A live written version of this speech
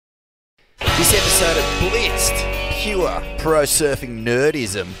This episode of Blitzed, pure pro surfing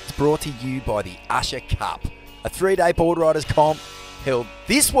nerdism, is brought to you by the Usher Cup, a 3-day board riders comp held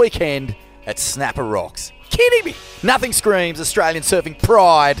this weekend at Snapper Rocks. Kidding me? Nothing screams Australian surfing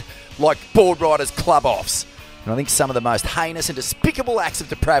pride like board riders club-offs. And I think some of the most heinous and despicable acts of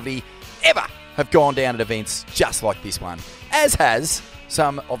depravity ever have gone down at events just like this one, as has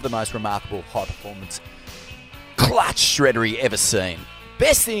some of the most remarkable high-performance clutch shreddery ever seen.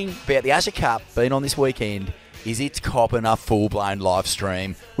 Best thing about the Usher Cup being on this weekend is it's copping a full-blown live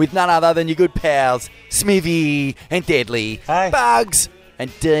stream with none other than your good pals, Smithy and Deadly, Hey. Bugs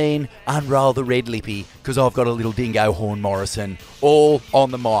and Dean. Unroll the red lippy because I've got a little dingo horn Morrison all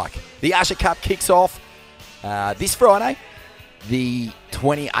on the mic. The Usher Cup kicks off this Friday, the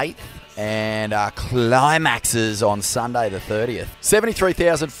 28th, and climaxes on Sunday the 30th.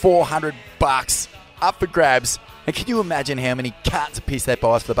 $73,400 up for grabs. And can you imagine how many cartons of piss that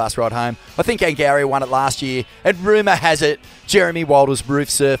buys for the bus ride home? I think Angaria won it last year, and rumour has it Jeremy Walder's roof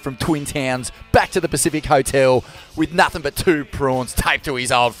surf from Twin Towns back to the Pacific Hotel with nothing but 2 prawns taped to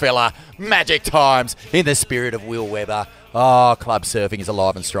his old fella. Magic times in the spirit of Will Webber. Oh, club surfing is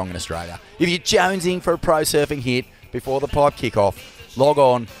alive and strong in Australia. If you're jonesing for a pro surfing hit before the pipe kick-off, log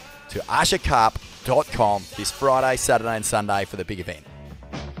on to ushercup.com this Friday, Saturday and Sunday for the big event.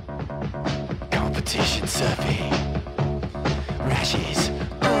 Competition surfing. Rashes.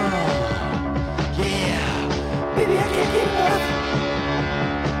 Oh, yeah. Baby, I can't get enough.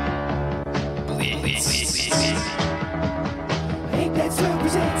 Blitz. Ain't That Surf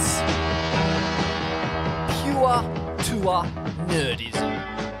presents Pure Tour Nerdism.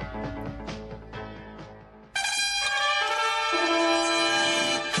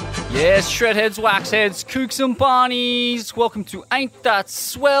 Yes, shredheads, waxheads, kooks and barnies. Welcome to Ain't That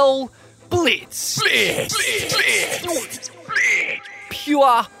Swell Blitz.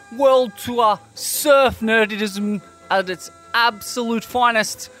 Pure World Tour surf nerdism at its absolute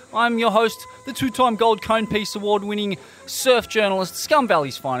finest. I'm your host, the 2-time Gold Cone Piece Award-winning surf journalist, Scum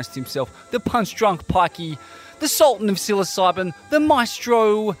Valley's finest himself, the punch-drunk pikey, the Sultan of psilocybin, the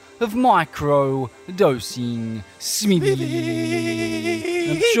maestro of micro-dosing, Smithy.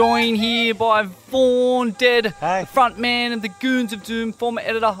 I'm joined here by Vaughn Dead, Hey. the front man of the Goons of Doom, former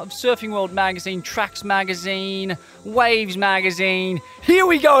editor of Surfing World Magazine, Tracks Magazine, Waves Magazine. Here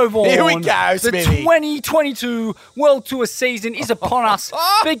we go, Vaughn. Here we go, The Smithy. 2022 World Tour season is upon us,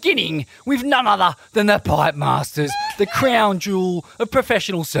 beginning with none other than the Pipe Masters, the crown jewel of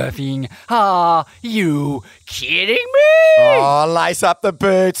professional surfing. Are you kidding me? Oh, lace up the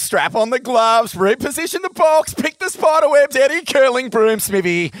boots, strap on the gloves, reposition the box, pick the spider webs out of your curling broom,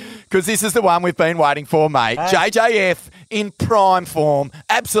 Smithy, because this is the one we've been waiting for, mate. Hey. JJF in prime form,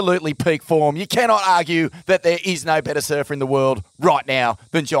 absolutely peak form. You cannot argue that there is no better surfer in the world right now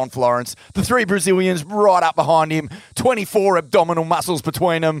than John Florence. The 3 Brazilians right up behind him, 24 abdominal muscles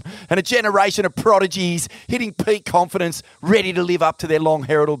between them, and a generation of prodigies hitting peak confidence, ready to live up to their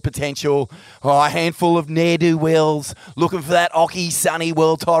long-heralded potential. Oh, a handful of ne'er-do-wells looking for that Occy Sunny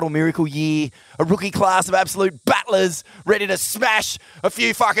world title miracle year. A rookie class of absolute battlers ready to smash a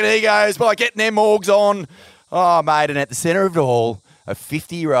few fucking egos by getting their morgs on. Oh, mate, and at the centre of it all, a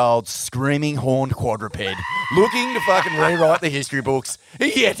 50-year-old screaming horned quadruped looking to fucking rewrite the history books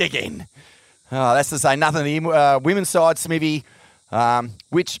yet again. Oh, that's to say nothing of the women's side, Smithy,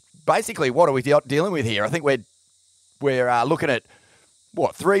 which basically, what are we dealing with here? I think we're looking at,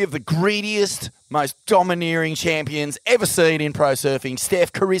 3 of the greediest, most domineering champions ever seen in pro surfing.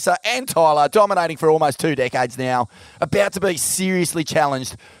 Steph, Carissa and Tyler dominating for almost 2 decades now, about to be seriously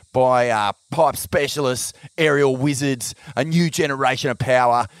challenged by pipe specialists, aerial wizards, a new generation of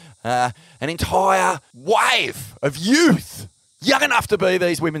power, an entire wave of youth, young enough to be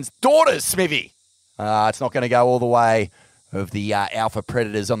these women's daughters, Smithy. It's not going to go all the way of the alpha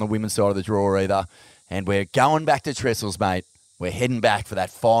predators on the women's side of the draw either. And we're going back to Trestles, mate. We're heading back for that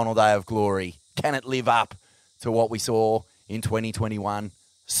final day of glory. Can it live up to what we saw in 2021?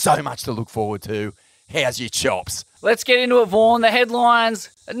 So much to look forward to. How's your chops? Let's get into it, Vaughn. The headlines.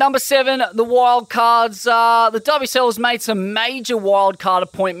 At number 7, the wild cards. The WSL has made some major wild card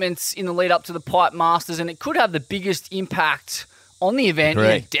appointments in the lead up to the Pipe Masters, and it could have the biggest impact on the event in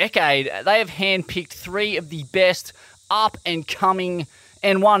a decade. They have handpicked 3 of the best up-and-coming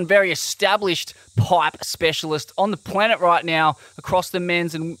and one very established pipe specialist on the planet right now across the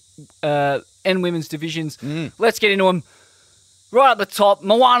men's and women's divisions. Let's get into them. Right at the top,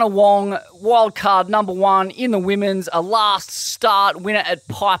 Moana Wong, wildcard number 1 in the women's, a last start winner at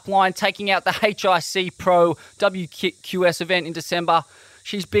Pipeline, taking out the HIC Pro WQS event in December.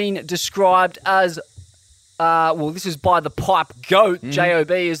 She's been described as this is by the Pipe Goat,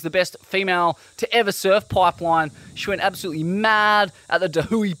 J-O-B, is the best female to ever surf Pipeline. She went absolutely mad at the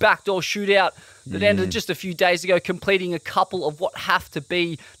Dahui backdoor shootout that ended just a few days ago, completing a couple of what have to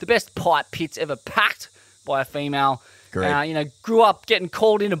be the best pipe pits ever packed by a female. Great. Grew up getting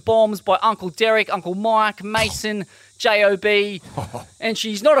called into bombs by Uncle Derek, Uncle Mike, Mason, J.O.B. And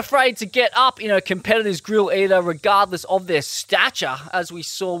she's not afraid to get up in her competitor's grill either, regardless of their stature, as we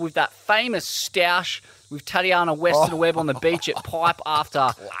saw with that famous stoush with Tatiana Weston Webb on the beach at Pipe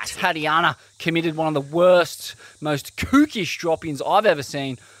after Tatiana committed one of the worst, most kookish drop-ins I've ever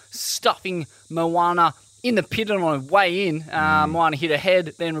seen, stuffing Moana in the pit on her way in. Moana hit her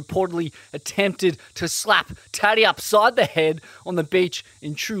head, then reportedly attempted to slap Tatty upside the head on the beach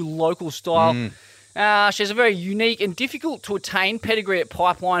in true local style. She has a very unique and difficult to attain pedigree at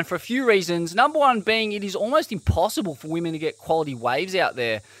Pipeline for a few reasons. Number one being it is almost impossible for women to get quality waves out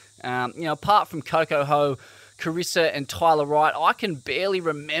there. Apart from Coco Ho, Carissa and Tyler Wright, I can barely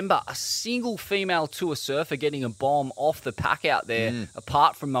remember a single female tour surfer getting a bomb off the pack out there,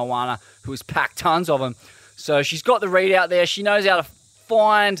 apart from Moana, who has packed tons of them. So she's got the read out there. She knows how to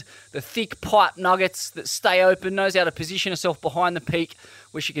find the thick pipe nuggets that stay open, knows how to position herself behind the peak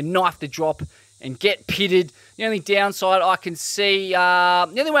where she can knife the drop and get pitted. The only downside I can see, the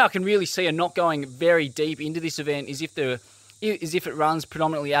only way I can really see her not going very deep into this event is if it runs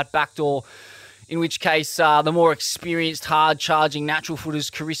predominantly at backdoor, in which case the more experienced, hard-charging natural footers,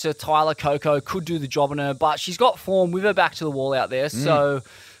 Carissa, Tyler, Coco, could do the job on her. But she's got form with her back to the wall out there. So,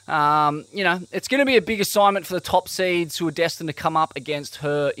 it's going to be a big assignment for the top seeds who are destined to come up against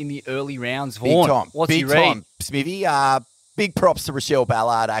her in the early rounds. Vaughn, Big time. what's Big your read? time, Smithy. Big props to Rochelle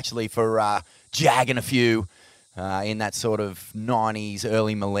Ballard, actually, for jagging a few in that sort of 90s,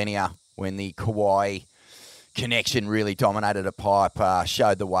 early millennia when the Kauai connection really dominated a pipe,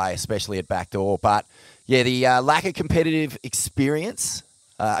 showed the way, especially at backdoor. But, yeah, the lack of competitive experience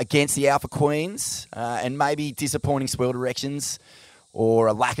against the Alpha Queens and maybe disappointing swell directions or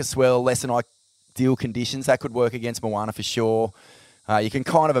a lack of swell, less than ideal conditions, that could work against Moana for sure. You can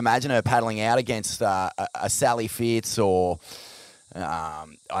kind of imagine her paddling out against a Sally Fitz or, I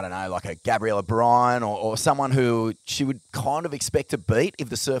don't know, like a Gabriella Bryan or someone who she would kind of expect to beat if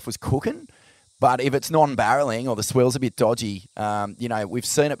the surf was cooking. But if it's non-barreling or the swell's a bit dodgy, we've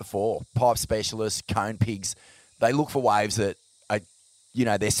seen it before. Pipe specialists, cone pigs, they look for waves that are,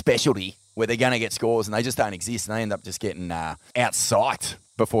 their specialty, where they're going to get scores, and they just don't exist, and they end up just getting out-psyched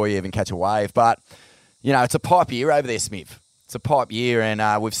before you even catch a wave. But, it's a pipe year over there, Smith. It's a pipe year,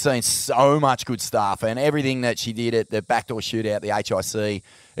 and we've seen so much good stuff, and everything that she did at the backdoor shootout, the HIC,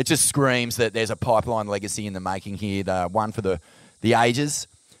 it just screams that there's a Pipeline legacy in the making here, the one for the ages.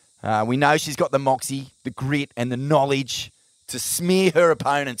 We know she's got the moxie, the grit, and the knowledge to smear her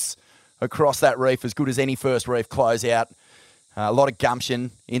opponents across that reef as good as any first reef closeout. A lot of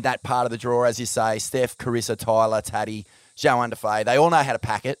gumption in that part of the draw, as you say. Steph, Carissa, Tyler, Tatty, Joanne Defay, they all know how to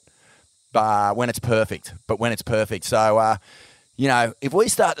pack it when it's perfect. So, if we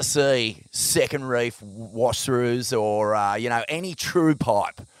start to see second reef wash-throughs or, any true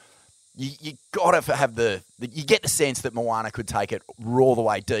pipe, you got to have you get the sense that Moana could take it all the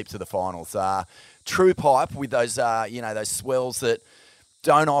way deep to the finals. True pipe with those, those swells that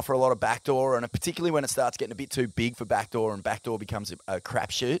don't offer a lot of backdoor, and particularly when it starts getting a bit too big for backdoor and backdoor becomes a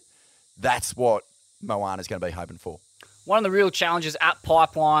crapshoot, that's what Moana's going to be hoping for. One of the real challenges at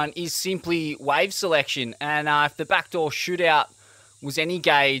Pipeline is simply wave selection, and if the backdoor shootout was any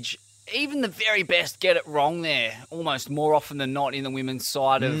gauge, even the very best get it wrong there, almost more often than not in the women's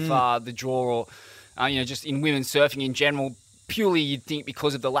side of the draw, or just in women's surfing in general. Purely, you'd think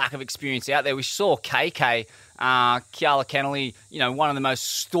because of the lack of experience out there. We saw KK, Kiala Kennelly, one of the most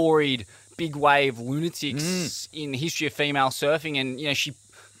storied big wave lunatics in the history of female surfing, and she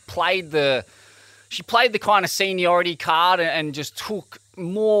played the kind of seniority card and just took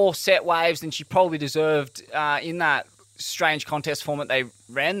more set waves than she probably deserved in that strange contest format they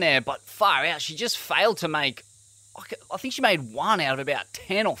ran there. But far out, she just failed to make. I think she made one out of about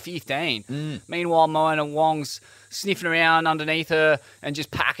 10 or 15. Meanwhile, Moana Wong's sniffing around underneath her and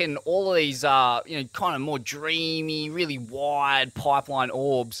just packing all of these, kind of more dreamy, really wide Pipeline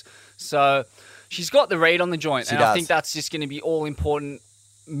orbs. So she's got the read on the joint, I think that's just going to be all important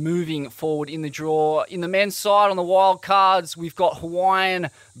moving forward in the draw. In the men's side on the wild cards, we've got Hawaiian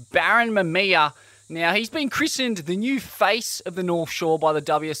Baron Mamiya. Now, he's been christened the new face of the North Shore by the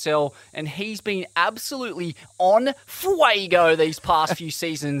WSL, and he's been absolutely on fuego these past few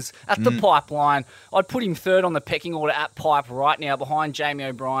seasons at the Pipeline. I'd put him third on the pecking order at Pipe right now, behind Jamie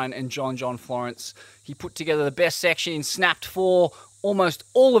O'Brien and John Florence. He put together the best section in Snapped 4, almost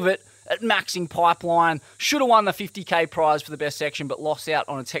all of it at Maxing Pipeline. Should have won the 50k prize for the best section, but lost out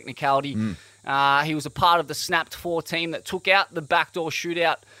on a technicality. He was a part of the Snapped 4 team that took out the backdoor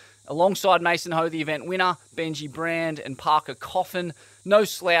shootout alongside Mason Ho, the event winner, Benji Brand and Parker Coffin. No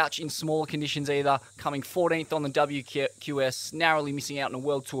slouch in smaller conditions either, coming 14th on the WQS, narrowly missing out on a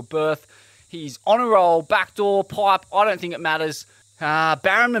World Tour berth. He's on a roll, backdoor, pipe, I don't think it matters.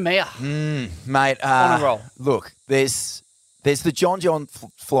 Baron Mamiya. Mate, on a roll. Look, there's the John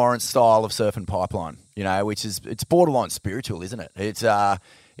Florence style of surf and pipeline, which is, it's borderline spiritual, isn't it?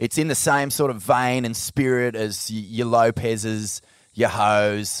 It's in the same sort of vein and spirit as your Lopez's, your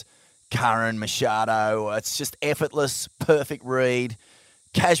Ho's, Curran, Machado. It's just effortless, perfect read,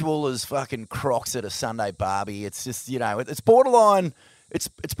 casual as fucking Crocs at a Sunday barbie. It's just, it's borderline, it's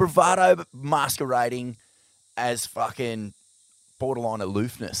bravado masquerading as fucking borderline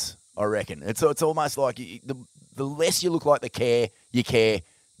aloofness, I reckon. It's almost like the less you look like you care,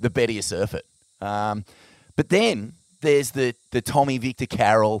 the better you surf it. But then there's the Tommy Victor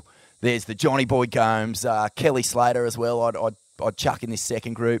Carroll, there's the Johnny Boy Gomes, Kelly Slater as well. I'd chuck in this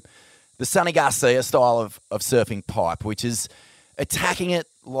second group. The Sonny Garcia style of surfing pipe, which is attacking it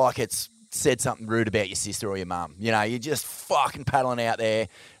like it's said something rude about your sister or your mum. You're just fucking paddling out there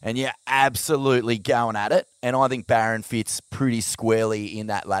and you're absolutely going at it. And I think Baron fits pretty squarely in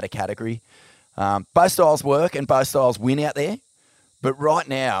that latter category. Both styles work and both styles win out there. But right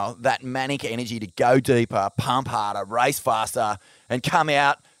now, that manic energy to go deeper, pump harder, race faster, and come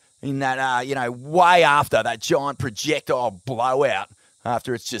out in that, way after that giant projectile blowout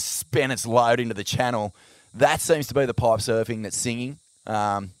after it's just spent its load into the channel, that seems to be the pipe surfing that's singing.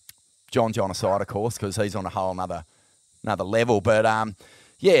 John aside, of course, because he's on a whole another level. But,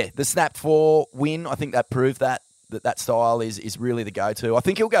 the Snap 4 win, I think that proved that style is really the go-to. I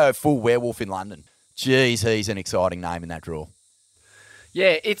think he'll go full werewolf in London. Jeez, he's an exciting name in that draw.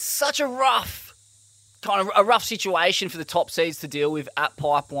 Yeah, it's such a rough situation for the top seeds to deal with at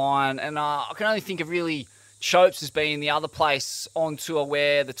Pipeline. And I can only think of really Chopes as being the other place on tour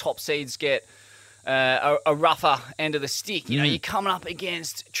where the top seeds get a rougher end of the stick. You're coming up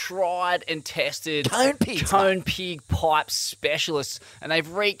against tried and tested cone pig pipe specialists, and they've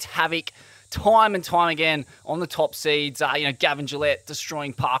wreaked havoc time and time again on the top seeds. Gavin Gillette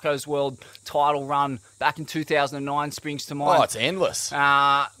destroying Parko's world title run back in 2009 springs to mind. Oh, it's endless.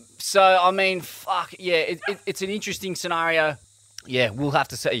 It's an interesting scenario. Yeah, we'll have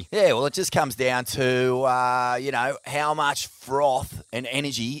to see. Yeah, well, it just comes down to, how much froth and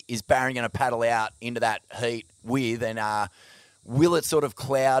energy is Baron going to paddle out into that heat with, and will it sort of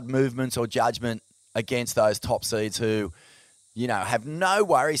cloud movements or judgment against those top seeds who, have no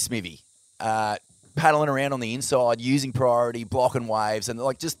worries, Smithy, paddling around on the inside, using priority, blocking waves, and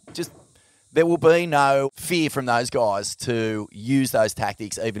just there will be no fear from those guys to use those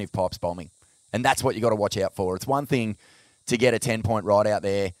tactics, even if pipe's bombing. And that's what you got to watch out for. It's one thing to get a 10-point ride out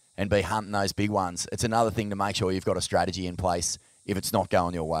there and be hunting those big ones. It's another thing to make sure you've got a strategy in place if it's not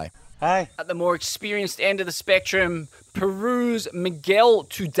going your way. Hey. At the more experienced end of the spectrum, Peru's Miguel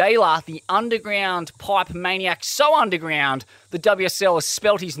Tudela, the underground pipe maniac. So underground, the WSL has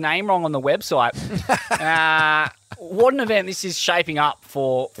spelt his name wrong on the website. What an event this is shaping up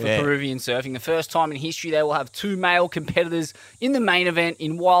for Peruvian surfing. The first time in history they will have two male competitors in the main event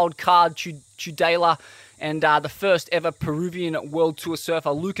in wild card Tudela. And the first ever Peruvian World Tour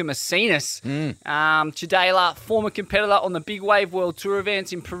surfer, Luca Macinas. Tudela, former competitor on the Big Wave World Tour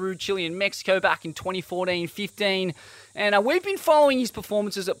events in Peru, Chile, and Mexico back in 2014-15. And we've been following his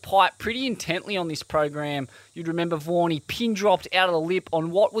performances at Pipe pretty intently on this program. You'd remember Vaughan, he pin dropped out of the lip on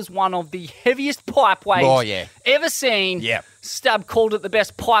what was one of the heaviest pipe waves ever seen. Yeah. Stab called it the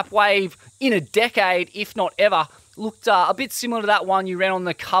best pipe wave in a decade, if not ever. Looked a bit similar to that one you ran on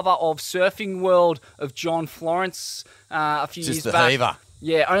the cover of Surfing World of John Florence a few years back. Just the heaver.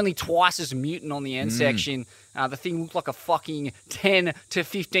 Yeah, only twice as mutant on the end section. The thing looked like a fucking 10 to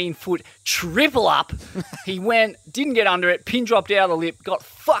 15 foot triple up. He didn't get under it, pin dropped out of the lip, got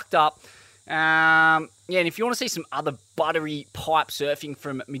fucked up. And if you want to see some other buttery pipe surfing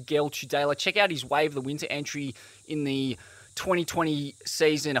from Miguel Tudela, check out his Wave of the Winter entry in the 2020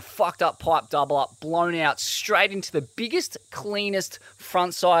 season. A fucked up pipe double up, blown out straight into the biggest, cleanest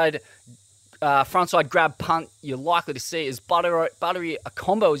frontside grab punt you're likely to see. As buttery a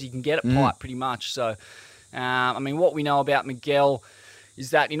combo as you can get at pipe, pretty much. So, what we know about Miguel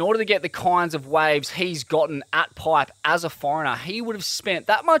is that in order to get the kinds of waves he's gotten at pipe as a foreigner, he would have spent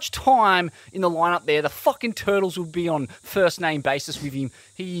that much time in the lineup there. The fucking Turtles would be on first name basis with him.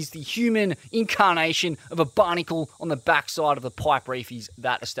 He's the human incarnation of a barnacle on the backside of the pipe reef. He's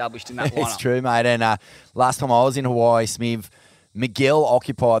that established in that lineup. It's true, mate. And last time I was in Hawaii, Smiv, Miguel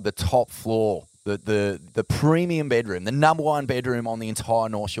occupied the top floor, the premium bedroom, the number one bedroom on the entire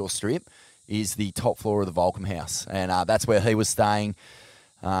North Shore Strip is the top floor of the Volcom House. And that's where he was staying.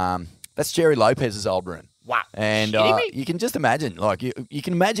 That's Jerry Lopez's old room. Wow. And Kidding me? you can just imagine, like, you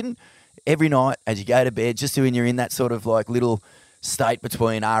can imagine every night as you go to bed, just when you're in that sort of like little state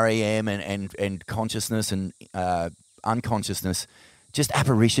between REM and consciousness and unconsciousness, just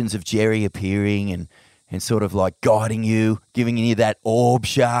apparitions of Jerry appearing and sort of like guiding you, giving you that orb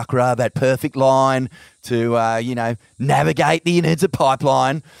chakra, that perfect line to, navigate the innards of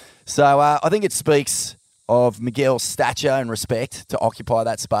Pipeline. So I think it speaks of Miguel's stature and respect to occupy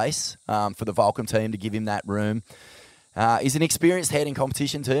that space for the Volcom team to give him that room. He's an experienced head in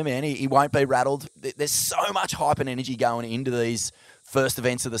competition too, man. He won't be rattled. There's so much hype and energy going into these first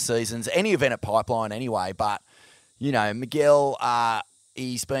events of the seasons, any event at Pipeline anyway. But, Miguel,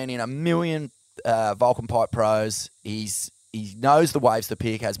 he's been in a million Volcom Pipe Pros. He knows the waves to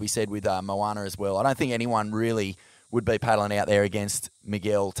pick, as we said with Moana as well. I don't think anyone really would be paddling out there against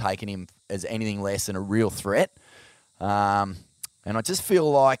Miguel, taking him as anything less than a real threat. And I just feel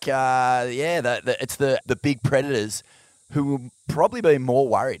like, it's the big predators who will probably be more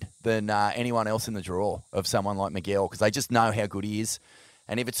worried than anyone else in the draw of someone like Miguel, because they just know how good he is.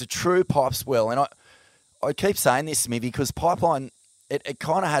 And if it's a true pipe swell, and I keep saying this, Smithy, because Pipeline, it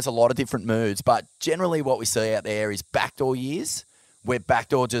kind of has a lot of different moods, but generally what we see out there is backdoor years where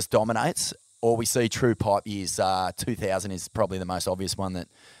backdoor just dominates, or we see true pipe years. 2000 is probably the most obvious one that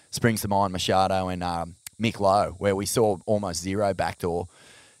springs to mind, Machado and Mick Lowe, where we saw almost zero backdoor.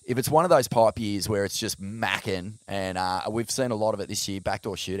 If it's one of those pipe years where it's just macking, and we've seen a lot of it this year,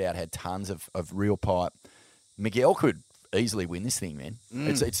 backdoor shootout had tons of real pipe, Miguel could easily win this thing, man.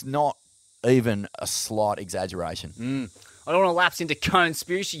 It's not even a slight exaggeration. I don't want to lapse into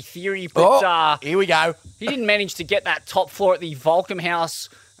conspiracy theory, but here we go. He didn't manage to get that top floor at the Volcom House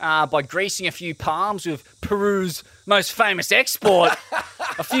by greasing a few palms with Peru's most famous export,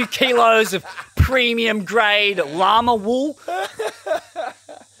 a few kilos of premium grade llama wool.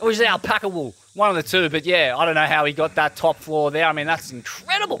 Or was it alpaca wool? One of the two, but yeah, I don't know how he got that top floor there. I mean, that's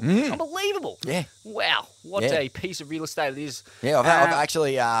incredible. Unbelievable. Yeah. Wow. What a piece of real estate it is. Yeah, I've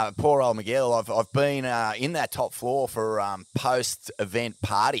actually, poor old Miguel, I've been in that top floor for post-event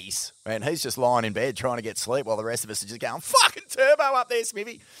parties, and he's just lying in bed trying to get sleep while the rest of us are just going, fucking turbo up there,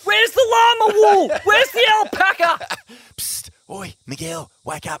 Smithy. Where's the llama wool? Where's the alpaca? Psst, oi, Miguel,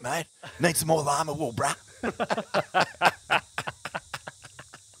 wake up, mate. Need some more llama wool, bruh.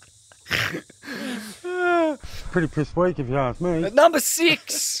 Pretty pissed weak if you ask me. At number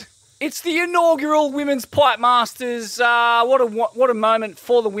 6, it's the inaugural Women's Pipe Masters. What a moment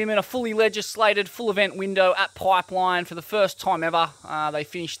for the women. A fully legislated full event window at Pipeline for the first time ever. They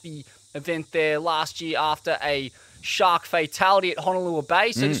finished the event there last year after a shark fatality at Honolulu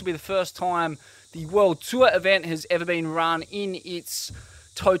Bay. So this will be the first time the World Tour event has ever been run in its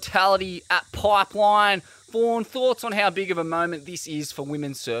totality at Pipeline. Vaughan, thoughts on how big of a moment this is for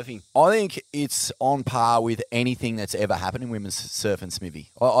women's surfing? I think it's on par with anything that's ever happened in women's surfing, Smithy.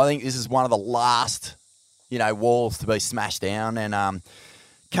 I think this is one of the last, walls to be smashed down, and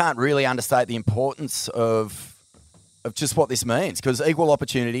can't really understate the importance of just what this means, because equal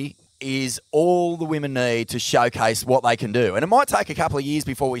opportunity is all the women need to showcase what they can do. And it might take a couple of years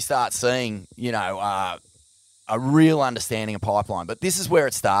before we start seeing, a real understanding of Pipeline. But this is where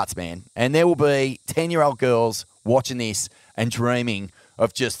it starts, man. And there will be 10-year-old girls watching this and dreaming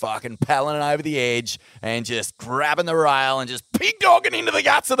of just fucking paddling over the edge and just grabbing the rail and just pig dogging into the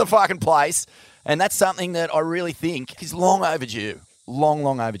guts of the fucking place. And that's something that I really think is long overdue. Long,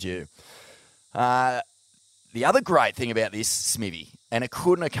 long overdue. The other great thing about this, Smithy, and it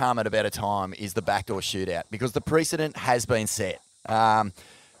couldn't have come at a better time, is the backdoor shootout, because the precedent has been set.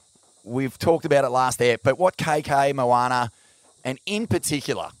 We've talked about it last ep, but what KK, Moana, and in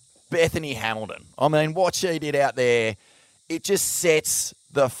particular, Bethany Hamilton, I mean, what she did out there, it just sets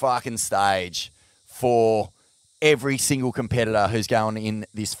the fucking stage for every single competitor who's going in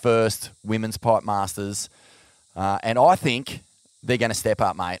this first Women's Pipe Masters. And I think they're going to step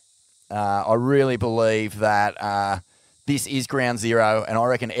up, mate. I really believe that this is ground zero, and I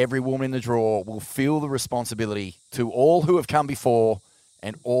reckon every woman in the draw will feel the responsibility to all who have come before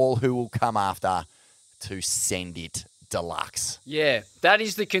and all who will come after to send it deluxe. Yeah, that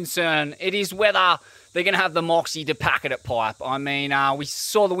is the concern. It is whether they're going to have the moxie to pack it at Pipe. I mean, we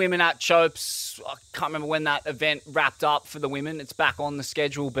saw the women at Chopes. I can't remember when that event wrapped up for the women. It's back on the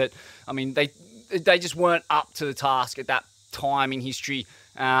schedule, but, I mean, they just weren't up to the task at that time in history.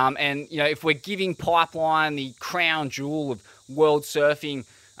 And, if we're giving Pipeline the crown jewel of world surfing,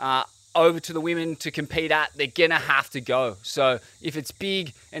 over to the women to compete at, they're going to have to go. So if it's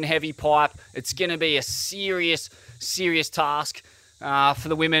big and heavy pipe, it's going to be a serious task for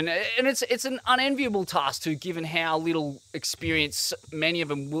the women. And it's an unenviable task too, given how little experience many of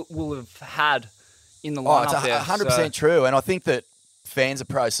them will have had in the lineup. It's 100% true. And I think that fans of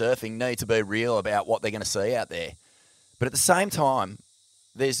pro surfing need to be real about what they're going to see out there. But at the same time,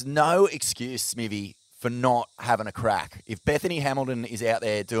 there's no excuse, Smithy, for not having a crack. If Bethany Hamilton is out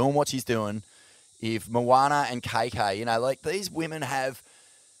there doing what she's doing, if Moana and KK, like these women have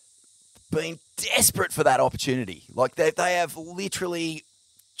been desperate for that opportunity. Like they have literally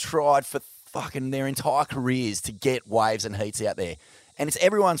tried for fucking their entire careers to get waves and heats out there. And it's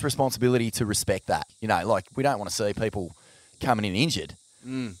everyone's responsibility to respect that. Like we don't want to see people coming in injured.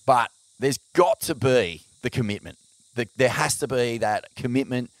 But there's got to be the commitment. There has to be that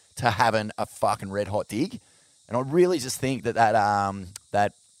commitment to having a fucking red hot dig. And I really just think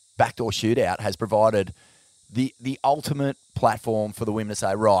that backdoor shootout has provided the ultimate platform for the women to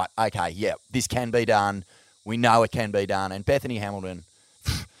say, right, okay, yeah, this can be done. We know it can be done. And Bethany Hamilton,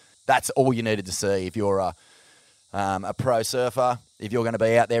 that's all you needed to see if you're a pro surfer, if you're going to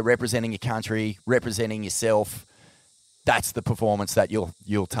be out there representing your country, representing yourself. That's the performance that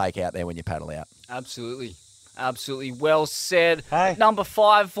you'll take out there when you paddle out. Absolutely. Absolutely well said. Hey. Number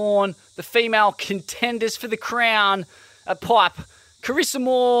 5, Vaughan, the female contenders for the crown at pipe. Carissa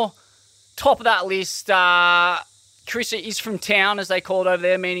Moore, top of that list. Carissa is from town, as they call it over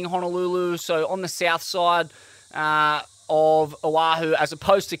there, meaning Honolulu, so on the south side of Oahu, as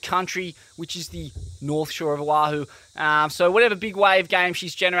opposed to country, which is the north shore of Oahu. So whatever big wave game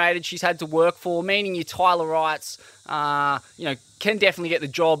she's generated, she's had to work for, meaning your Tyler Wrights, can definitely get the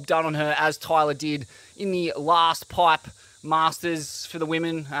job done on her, as Tyler did in the last Pipe Masters for the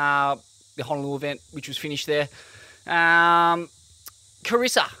women, the Honolulu event, which was finished there.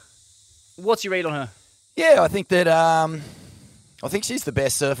 Carissa, what's your read on her? Yeah, I think that I think she's the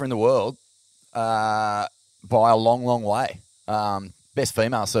best surfer in the world by a long, long way. Best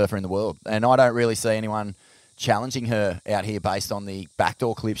female surfer in the world. And I don't really see anyone challenging her out here based on the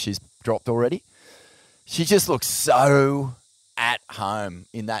backdoor clip she's dropped already. She just looks so at home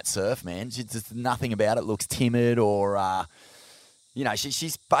in that surf, man. Just nothing about it looks timid or,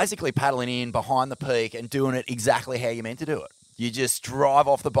 she's basically paddling in behind the peak and doing it exactly how you're meant to do it. You just drive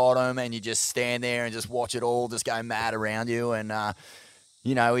off the bottom and you just stand there and just watch it all just go mad around you. And,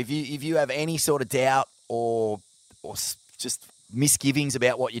 if you have any sort of doubt or just misgivings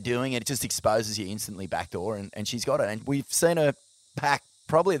about what you're doing, it just exposes you instantly backdoor, and she's got it. And we've seen her pack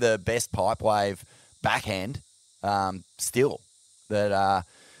probably the best pipe wave backhand still that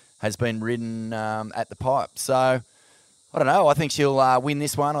has been ridden at the pipe. So, I don't know. I think she'll win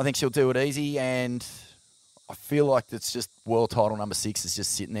this one. I think she'll do it easy, and I feel like it's just world title number 6 is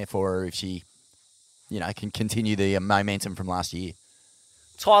just sitting there for her if she, can continue the momentum from last year.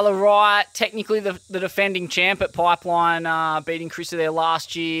 Tyler Wright, technically the defending champ at Pipeline, beating Carissa there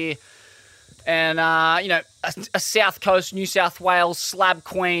last year. And, a South Coast, New South Wales slab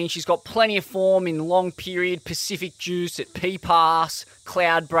queen. She's got plenty of form in long period, Pacific Juice at P-Pass,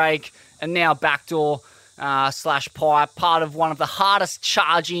 Cloud Break, and now Backdoor / Pipe. Part of one of the hardest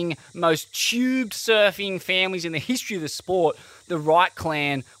charging, most tubed surfing families in the history of the sport. The Wright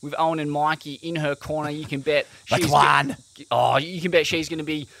clan with Owen and Mikey in her corner. You can bet you can bet she's going to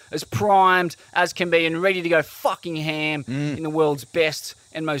be as primed as can be and ready to go fucking ham in the world's best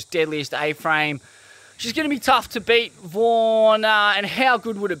and most deadliest A-frame. She's going to be tough to beat, Vaughan. And how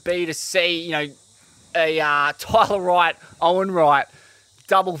good would it be to see, a Tyler Wright, Owen Wright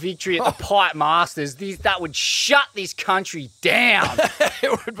double victory at the Pipe Masters? That would shut this country down.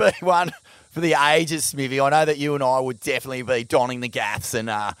 It would be one for the ages, Smithy. I know that you and I would definitely be donning the gaffs and,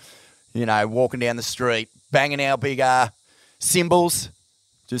 walking down the street, banging our big symbols,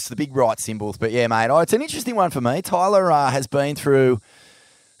 just the big right symbols. But yeah, mate, it's an interesting one for me. Tyler has been through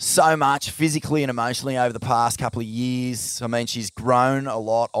so much physically and emotionally over the past couple of years. I mean, she's grown a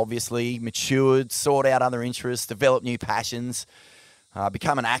lot, obviously, matured, sought out other interests, developed new passions,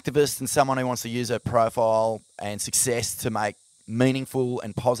 become an activist and someone who wants to use her profile and success to make meaningful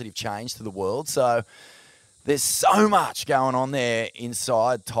and positive change to the world. So there's so much going on there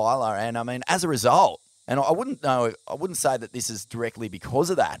inside Tyler. And I mean, as a result, and I wouldn't say that this is directly because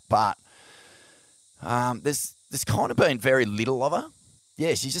of that, but there's kind of been very little of her.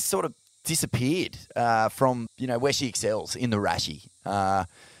 Yeah, she's just sort of disappeared from, where she excels in the Rashi.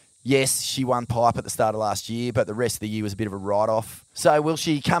 Yes, she won Pipe at the start of last year, but the rest of the year was a bit of a write-off. So will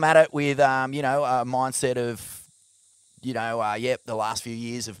she come at it with, a mindset of, the last few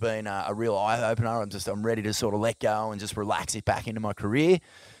years have been a real eye-opener. I'm ready to sort of let go and just relax it back into my career?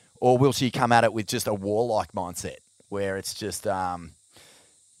 Or will she come at it with just a warlike mindset where it's just,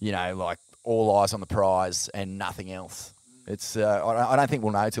 like all eyes on the prize and nothing else? It's I don't think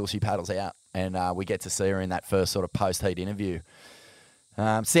we'll know till she paddles out and we get to see her in that first sort of post-heat interview.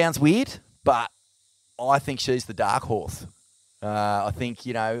 Sounds weird, but I think she's the dark horse. I think,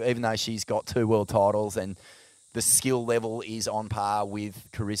 even though she's got 2 world titles and the skill level is on par with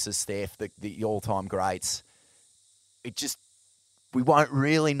Carissa, Steph, the all-time greats, we won't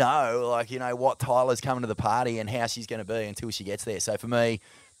really know, what Tyler's coming to the party and how she's going to be until she gets there. So for me,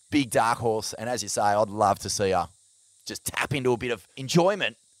 big dark horse. And as you say, I'd love to see her just tap into a bit of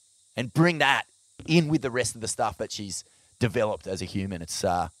enjoyment and bring that in with the rest of the stuff that she's developed as a human. It's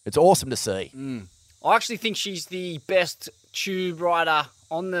awesome to see. I actually think she's the best tube rider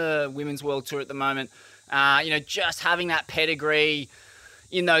on the Women's World Tour at the moment. Just having that pedigree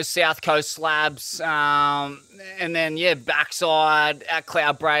in those South Coast slabs, and then, backside at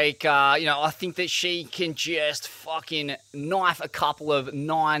Cloud Break. I think that she can just fucking knife a couple of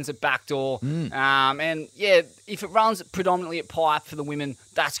 9s at backdoor. If it runs predominantly at pipe for the women,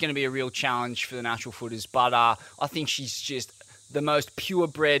 that's going to be a real challenge for the natural footers. But I think she's just the most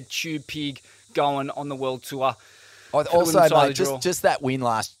purebred tube pig going on the World Tour. Also, mate, just that win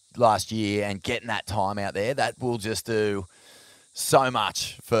last year and getting that time out there, that will just do so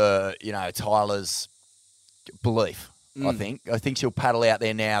much for, Tyler's belief, I think she'll paddle out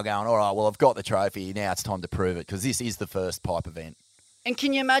there now going, all right, well, I've got the trophy. Now it's time to prove it because this is the first pipe event. And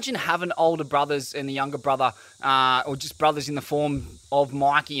can you imagine having older brothers and a younger brother or just brothers in the form of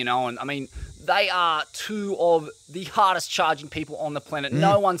Mikey and Owen? I mean, they are 2 of the hardest charging people on the planet.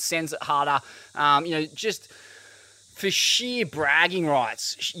 No one sends it harder. Just for sheer bragging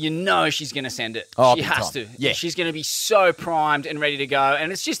rights, she's going to send it. She has to. Yeah. She's going to be so primed and ready to go.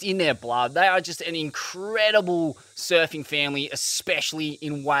 And it's just in their blood. They are just an incredible surfing family, especially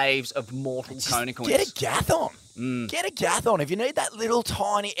in waves of mortal conical. Get a gaff on. Get a gaff on. If you need that little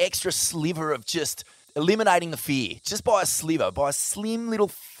tiny extra sliver of just eliminating the fear, just by a sliver, by a slim little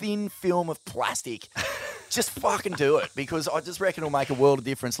thin film of plastic, just fucking do it because I just reckon it'll make a world of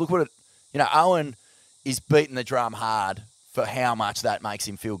difference. Look what Owen is beating the drum hard for how much that makes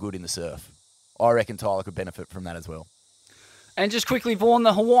him feel good in the surf. I reckon Tyler could benefit from that as well. And just quickly, Vaughan,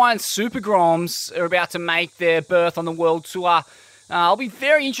 the Hawaiian Super Groms are about to make their berth on the World Tour. I'll be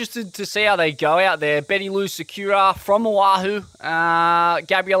very interested to see how they go out there. Betty Lou Sakura from Oahu.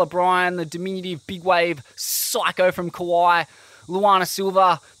 Gabriella Bryan, the diminutive big wave psycho from Kauai. Luana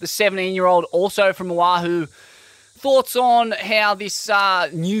Silva, the 17-year-old, also from Oahu. Thoughts on how this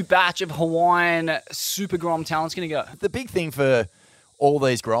new batch of Hawaiian Super Grom talent's going to go? The big thing for all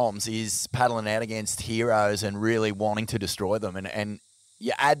these Groms is paddling out against heroes and really wanting to destroy them. And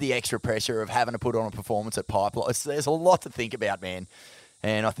you add the extra pressure of having to put on a performance at Pipeline. There's a lot to think about, man.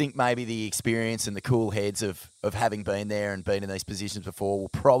 And I think maybe the experience and the cool heads of having been there and been in these positions before will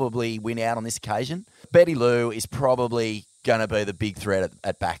probably win out on this occasion. Betty Lou is probably going to be the big threat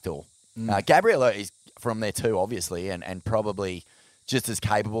at backdoor. Gabriella is from there too, obviously, and probably just as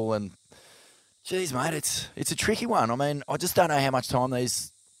capable. And, geez, mate, it's a tricky one. I mean, I just don't know how much time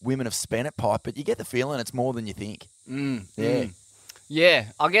these women have spent at Pipe, but you get the feeling it's more than you think. Yeah,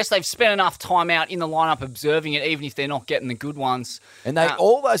 I guess they've spent enough time out in the lineup observing it, even if they're not getting the good ones. And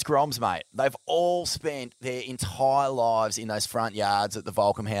all those Groms, mate, they've all spent their entire lives in those front yards at the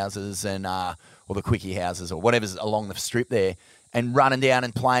Volcom houses and or the Quickie houses or whatever's along the strip there, and running down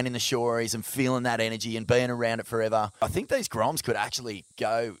and playing in the shoreys and feeling that energy and being around it forever. I think these Groms could actually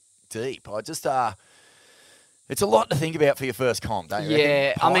go deep. It's a lot to think about for your first comp, don't you?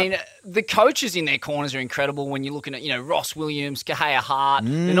 Yeah, I mean, the coaches in their corners are incredible when you're looking at, Ross Williams, Kahea Hart.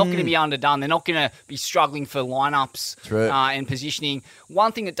 They're not going to be underdone. They're not going to be struggling for lineups and positioning.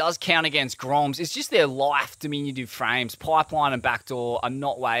 One thing that does count against Groms is just their life diminutive frames. Pipeline and backdoor are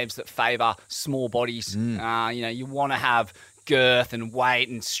not waves that favour small bodies. You want to have girth and weight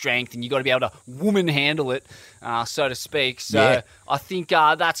and strength, and you got to be able to woman handle it, so to speak. So I think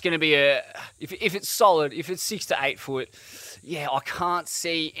that's going to be if it's solid, if it's 6 to 8 foot, I can't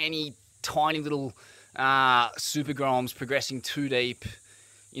see any tiny little Super Groms progressing too deep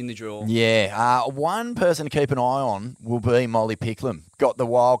in the draw. One person to keep an eye on will be Molly Picklum. Got the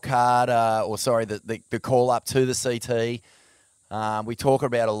wild card, the call up to the CT. We talk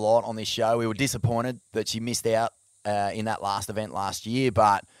about it a lot on this show. We were disappointed that she missed out in that last event last year,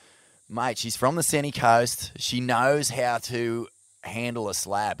 but mate, she's from the Sunny Coast. She knows how to handle a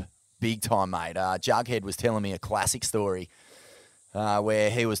slab big time, mate. Jughead was telling me a classic story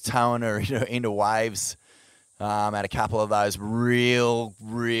where he was towing her into waves At a couple of those real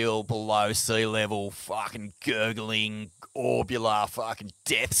below sea level fucking gurgling, orbular fucking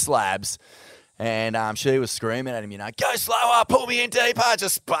death slabs. And she was screaming at him, go slower, pull me in deeper,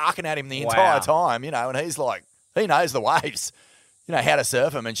 just barking at him the entire time, and he's like, he knows the waves, how to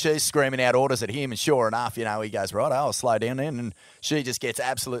surf them. And she's screaming out orders at him. And sure enough, he goes, right, I'll slow down then. And she just gets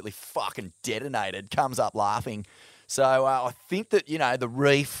absolutely fucking detonated, comes up laughing. So I think that, the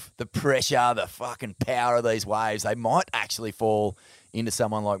reef, the pressure, the fucking power of these waves, they might actually fall into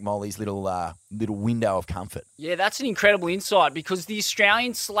someone like Molly's little window of comfort. Yeah, that's an incredible insight because the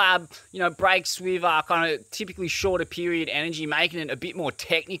Australian slab, breaks with kind of typically shorter period energy, making it a bit more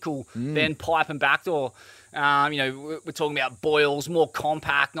technical than pipe and backdoor. We're talking about boils, more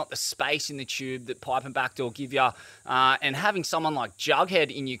compact, not the space in the tube that pipe and backdoor give you. And having someone like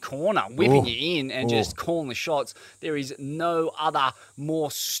Jughead in your corner, whipping you in and just calling the shots, there is no other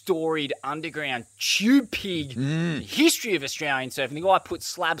more storied underground tube pig in the history of Australian surfing. The guy put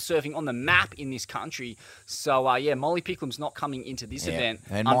slab surfing on the map in this country. So, Molly Picklam's not coming into this event.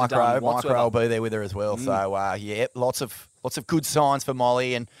 And Micro will be there with her as well. So, lots of good signs for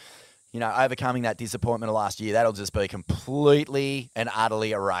Molly. And overcoming that disappointment of last year, that'll just be completely and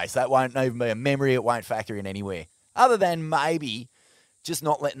utterly erased. That won't even be a memory. It won't factor in anywhere. Other than maybe just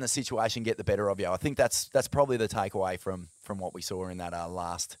not letting the situation get the better of you. I think that's probably the takeaway from what we saw in that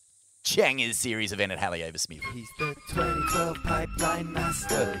last Changers series event at Halle Eversmith. He's the 2012 pipeline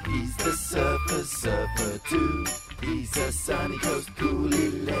master. He's the surfer too. He's a sunny coast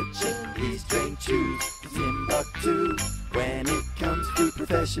coolie legend. He's trained to Timbuktu. When it comes to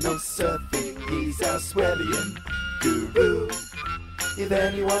professional surfing, he's our Australian guru. If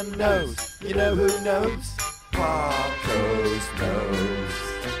anyone knows, you know who knows? Parco's knows.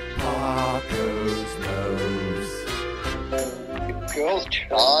 Parco's knows. Girls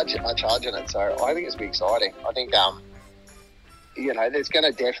are charging it, so I think it's be exciting. I think, there's going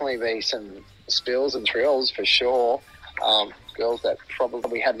to definitely be some spills and thrills for sure. Girls that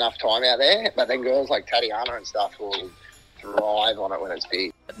probably had enough time out there, but then girls like Tatiana and stuff will thrive on it when it's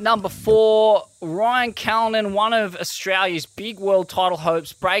big. Number 4, Ryan Callanan, one of Australia's big world title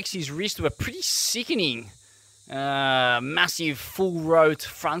hopes, breaks his wrist with a pretty sickening massive full rote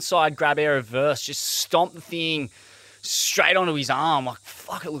frontside grab air reverse. Just stomped the thing straight onto his arm. Like,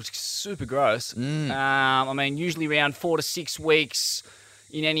 fuck, it looks super gross. Usually around 4 to 6 weeks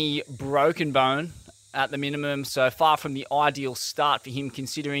in any broken bone at the minimum. So far from the ideal start for him,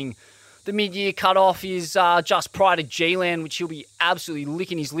 considering the mid-year cutoff is just prior to G-Land, which he'll be absolutely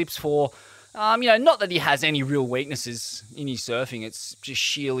licking his lips for. Not that he has any real weaknesses in his surfing. It's just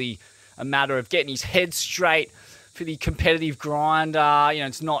sheerly a matter of getting his head straight for the competitive grind.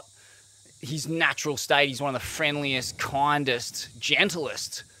 It's not his natural state. He's one of the friendliest, kindest,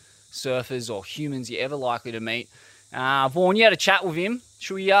 gentlest surfers or humans you're ever likely to meet. Vaughan, you had a chat with him.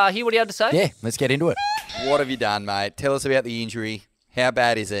 Should we hear what he had to say? Yeah, let's get into it. What have you done, mate? Tell us about the injury. How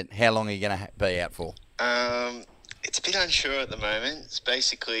bad is it? How long are you going to be out for? It's a bit unsure at the moment. It's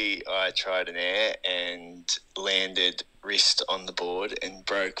basically, I tried an air and landed wrist on the board and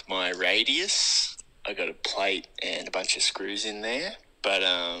broke my radius. I got a plate and a bunch of screws in there. But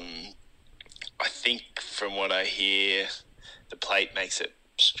I think from what I hear, the plate makes it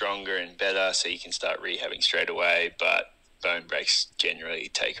stronger and better so you can start rehabbing straight away. But bone breaks generally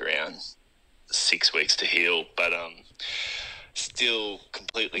take around 6 weeks to heal. But still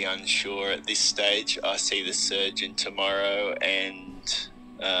completely unsure at this stage. I see the surgeon tomorrow and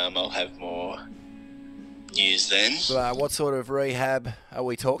I'll have more news then. So, what sort of rehab are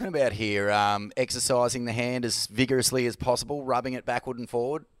we talking about here? Exercising the hand as vigorously as possible, rubbing it backward and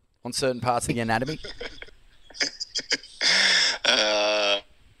forward on certain parts of the anatomy?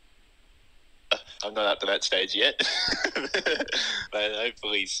 I'm not up to that stage yet, but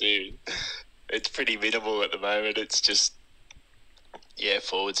hopefully soon. It's pretty minimal at the moment. It's just,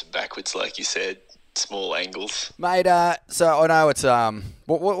 forwards and backwards, like you said, small angles. Mate, so I know it's,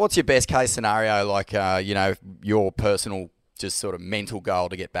 what's your best case scenario, like, your personal just sort of mental goal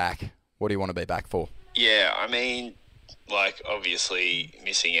to get back? What do you want to be back for? Yeah, obviously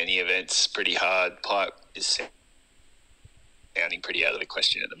missing any events pretty hard. Pipe is sounding pretty out of the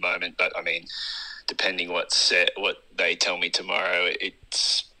question at the moment, but depending what they tell me tomorrow,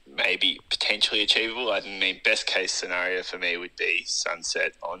 it's maybe potentially achievable. Best case scenario for me would be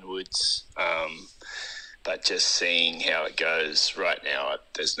sunset onwards. But just seeing how it goes right now,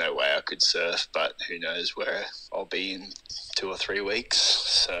 there's no way I could surf, but who knows where I'll be in 2 or 3 weeks.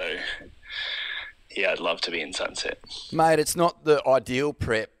 So, yeah, I'd love to be in sunset. Mate, it's not the ideal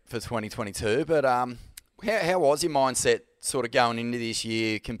prep for 2022, but how was your mindset sort of going into this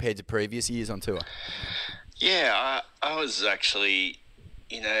year compared to previous years on tour? Yeah, I was actually,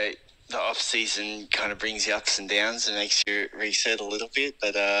 the off season kind of brings you ups and downs and makes you reset a little bit.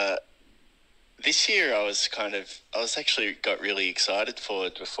 But this year I was actually got really excited for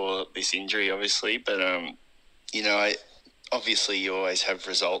it before this injury, obviously. But obviously you always have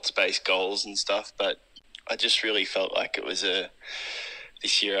results-based goals and stuff, but I just really felt like it was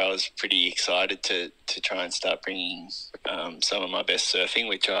this year I was pretty excited to try and start bringing some of my best surfing,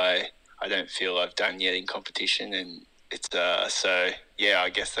 which I don't feel I've done yet in competition. And it's I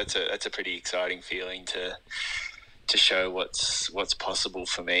guess that's a pretty exciting feeling to show what's possible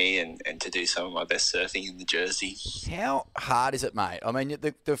for me and to do some of my best surfing in the jersey. How hard is it, mate? I mean,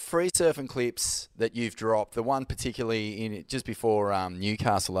 the free surfing clips that you've dropped, the one particularly in just before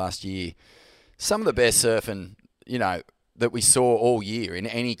Newcastle last year, some of the best surfing, that we saw all year in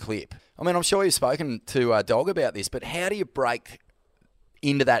any clip. I mean, I'm sure you've spoken to Dog about this, but how do you break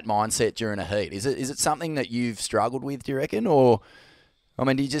into that mindset during a heat? Is it something that you've struggled with, do you reckon? Or, I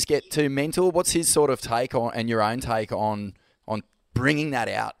mean, do you just get too mental? What's his sort of take on, and your own take on bringing that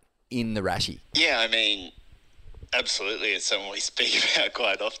out in the Rashie? Yeah, I mean, absolutely. It's something we speak about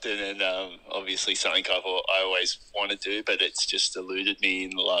quite often, and obviously something I always want to do, but it's just eluded me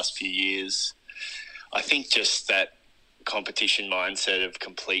in the last few years. I think just that competition mindset of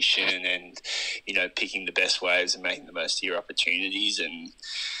completion and, picking the best waves and making the most of your opportunities. And,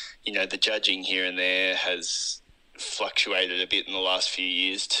 the judging here and there has fluctuated a bit in the last few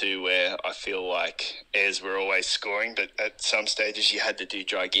years too, where I feel like airs were always scoring, but at some stages you had to do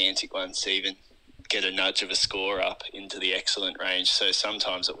gigantic ones to even get a nudge of a score up into the excellent range. So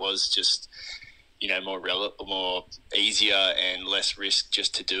sometimes it was just, more easier and less risk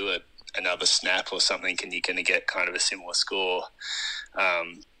just to do another snap or something, and you're going to get kind of a similar score.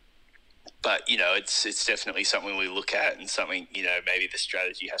 But, it's definitely something we look at, and something, maybe the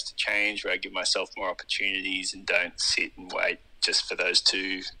strategy has to change, where I give myself more opportunities and don't sit and wait just for those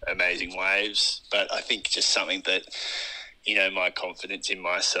two amazing waves. But I think just something that, my confidence in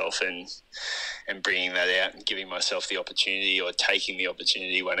myself and bringing that out and giving myself the opportunity, or taking the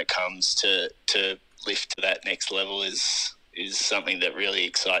opportunity when it comes to lift to that next level is something that really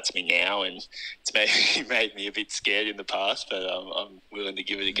excites me now, and it's maybe made me a bit scared in the past, but I'm willing to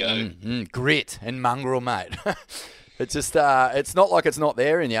give it a go. Grit and mongrel, mate. It's just it's not like it's not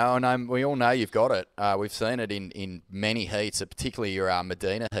there in you. I know we all know you've got it. We've seen it in many heats, particularly your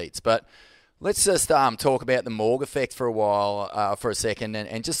Medina heats. But let's just talk about the Morg effect for a while, for a second,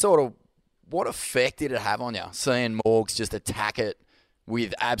 and just sort of what effect did it have on you, seeing Morgs just attack it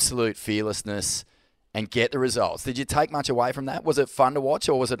with absolute fearlessness and get the results? Did you take much away from that? Was it fun to watch,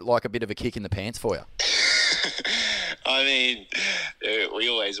 or was it like a bit of a kick in the pants for you? I mean, we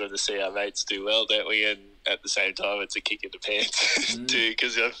always want to see our mates do well, don't we? And at the same time, it's a kick in the pants too,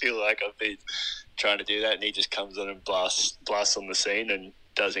 because I feel like I've been trying to do that, and he just comes on and blasts on the scene and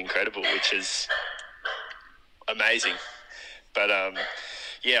does incredible, which is amazing. But I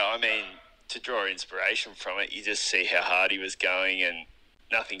mean, to draw inspiration from it, you just see how hard he was going, and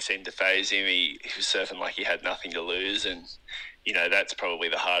nothing seemed to faze him. He was surfing like he had nothing to lose, and that's probably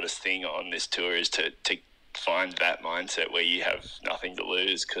the hardest thing on this tour, is to find that mindset where you have nothing to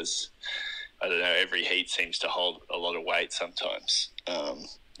lose, because I don't know, every heat seems to hold a lot of weight sometimes,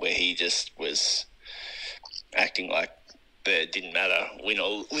 where he just was acting like it didn't matter, win,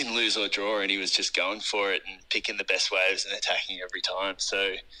 lose or draw, and he was just going for it and picking the best waves and attacking every time.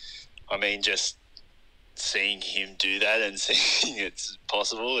 So I mean, just seeing him do that and seeing it's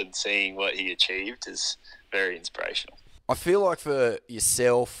possible and seeing what he achieved is very inspirational. I feel like for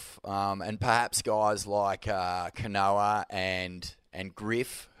yourself and perhaps guys like Kanoa and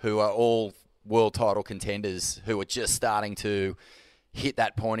Griff, who are all world title contenders, who are just starting to hit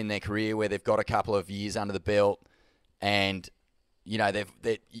that point in their career where they've got a couple of years under the belt, and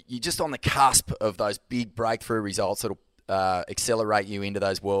you're just on the cusp of those big breakthrough results that'll accelerate you into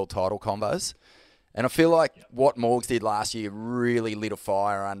those world title combos. And I feel like what Morgs did last year really lit a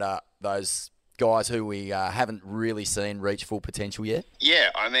fire under those guys who we haven't really seen reach full potential yet. Yeah,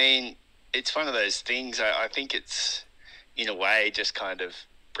 I mean, it's one of those things. I think it's, in a way, just kind of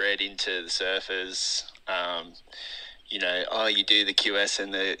bred into the surfers. You do the QS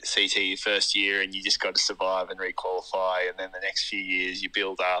and the CT your first year, and you just got to survive and re-qualify, and then the next few years you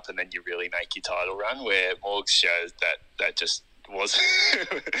build up, and then you really make your title run, where Morgs shows that just wasn't.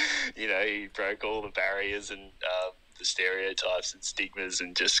 He broke all the barriers and the stereotypes and stigmas,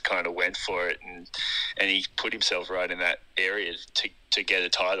 and just kind of went for it, and he put himself right in that area to get a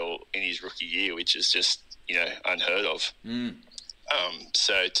title in his rookie year, which is just unheard of.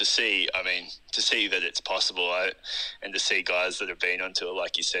 So to see that it's possible, and to see guys that have been onto it,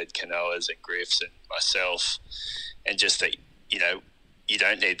 like you said, Canoas and Griffs and myself, and just that, you know, you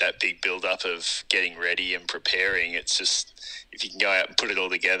don't need that big build-up of getting ready and preparing. It's just if you can go out and put it all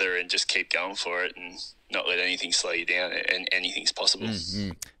together and just keep going for it and not let anything slow you down, and anything's possible.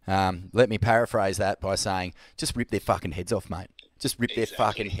 Mm-hmm. Let me paraphrase that by saying, just rip their fucking heads off, mate. Just rip their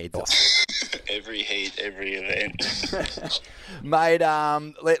fucking heads off. Every heat, every event. Mate,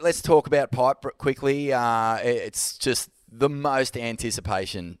 let's talk about pipe quickly. It's just the most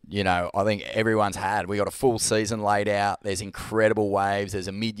anticipation, you know, I think everyone's had. We got a full season laid out. There's incredible waves. There's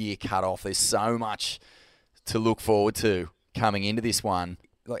a mid-year cut-off. There's so much to look forward to coming into this one.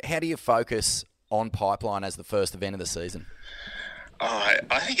 Like, how do you focus on Pipeline as the first event of the season? Oh,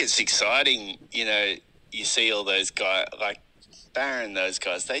 I think it's exciting. You know, you see all those guys, like Barron, those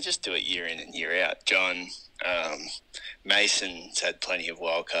guys, they just do it year in and year out. John, Mason's had plenty of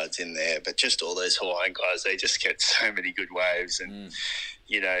wildcards in there, but just all those Hawaiian guys, they just get so many good waves. And,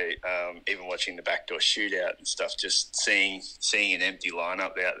 you know, even watching the backdoor shootout and stuff, just seeing an empty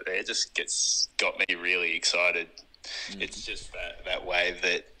lineup out there just got me really excited. It's just that wave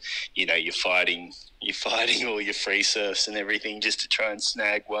that, you know, you're fighting all your free surfs and everything just to try and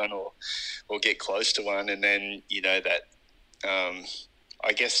snag one or get close to one. And then, you know, that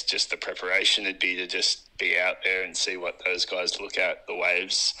I guess just the preparation would be to just be out there and see what those guys look at, the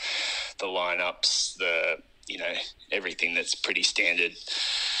waves, the lineups, you know, everything that's pretty standard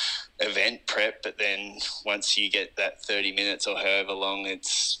event prep. But then once you get that 30 minutes or however long,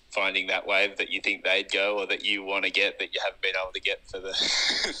 it's finding that wave that you think they'd go or that you want to get that you haven't been able to get for the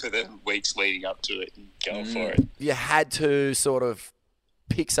for the weeks leading up to it and going for it. You had to sort of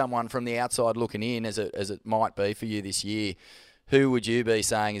pick someone from the outside looking in, as it might be for you this year. Who would you be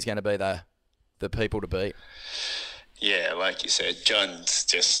saying is going to be the people to beat? Yeah, like you said, John's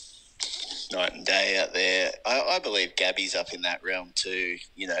just night and day out there. I believe Gabby's up in that realm too,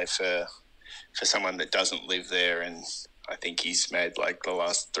 you know, for someone that doesn't live there, and I think he's made like the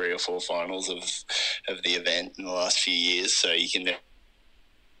last 3 or 4 finals of the event in the last few years, so you can never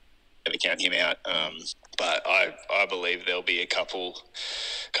count him out. But I believe there'll be a couple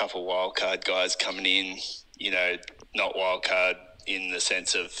wildcard guys coming in, you know, not wildcard in the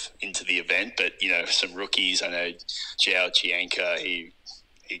sense of into the event, but, you know, some rookies. I know Jiao Chianka, he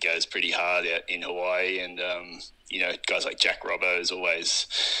goes pretty hard out in Hawaii, and, you know, guys like Jack Robbo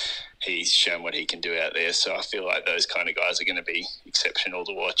he's shown what he can do out there. So I feel like those kind of guys are going to be exceptional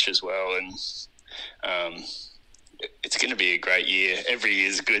to watch as well. And it's going to be a great year. Every year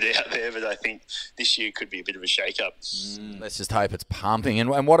is good out there, but I think this year could be a bit of a shake-up. Let's just hope it's pumping.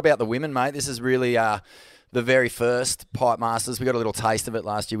 And what about the women, mate? This is really the very first Pipe Masters. We got a little taste of it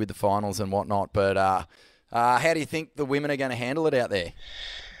last year with the finals and whatnot. But how do you think the women are going to handle it out there?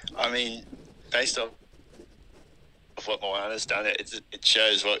 I mean, based on what Moana's done, it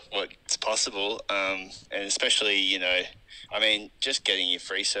shows what's possible, and especially, you know, I mean, just getting your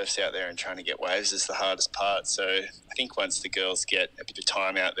free surfs out there and trying to get waves is the hardest part. So I think once the girls get a bit of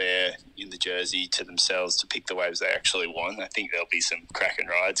time out there in the Jersey to themselves to pick the waves they actually want, I think there'll be some cracking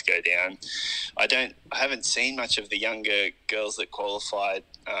rides go down. I haven't seen much of the younger girls that qualified.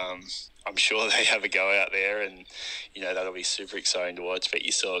 I'm sure they have a go out there, and, you know, that'll be super exciting to watch. But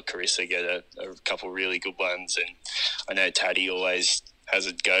you saw Carissa get a couple really good ones, and I know Taddy always has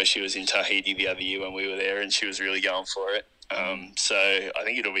a go. She was in Tahiti the other year when we were there, and she was really going for it. So I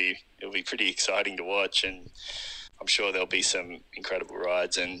think it'll be pretty exciting to watch, and I'm sure there'll be some incredible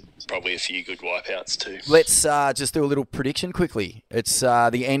rides and probably a few good wipeouts too. Let's just do a little prediction quickly. It's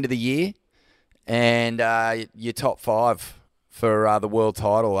the end of the year, and your top 5 for the world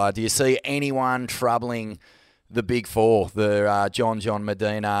title. Do you see anyone troubling the big 4, the John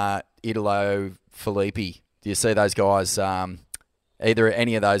Medina, Italo, Filippi? Do you see those guys,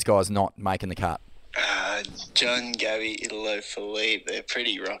 any of those guys not making the cut? John, Gabby, Italo, Philippe, they're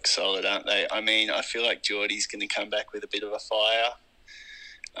pretty rock solid, aren't they? I mean, I feel like Geordie's going to come back with a bit of a fire.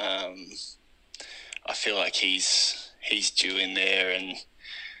 I feel like he's due in there, and,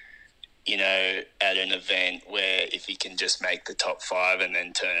 you know, at an event where if he can just make the top 5 and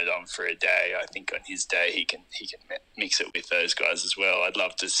then turn it on for a day, I think on his day he can mix it with those guys as well. I'd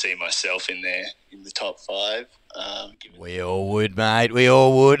love to see myself in there in the top 5. We all would, mate. We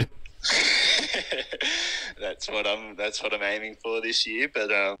all would. That's what I'm aiming for this year.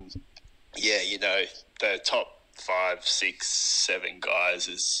 But yeah, you know, the top 5, 6, 7 guys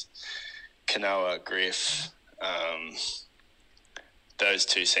is Kanoa, Griff. Those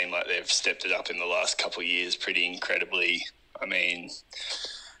two seem like they've stepped it up in the last couple of years pretty incredibly. I mean,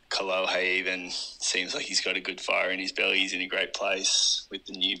 Kalohe even seems like he's got a good fire in his belly. He's in a great place with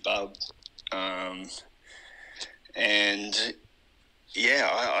the new bub. And yeah,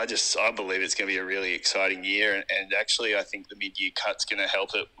 I believe it's going to be a really exciting year. And actually, I think the mid-year cut's going to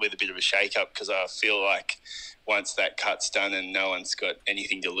help it with a bit of a shake-up, because I feel like once that cut's done and no one's got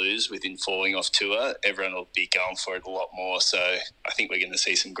anything to lose within falling off tour, everyone will be going for it a lot more. So I think we're going to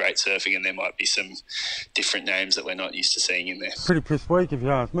see some great surfing, and there might be some different names that we're not used to seeing in there. Pretty pissed week, if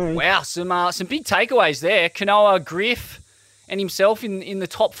you ask me. Wow, some big takeaways there. Kanoa, Griff, and himself in the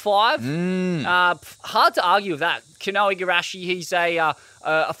top 5. Hard to argue with that. Kanoa Igarashi, he's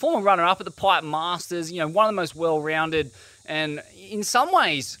a former runner-up at the Pipe Masters, one of the most well-rounded and in some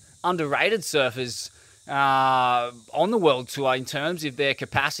ways underrated surfers on the World Tour in terms of their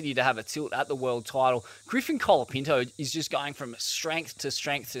capacity to have a tilt at the world title. Griffin Colapinto is just going from strength to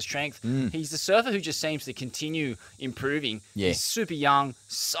strength to strength. He's the surfer who just seems to continue improving. Yeah. He's super young,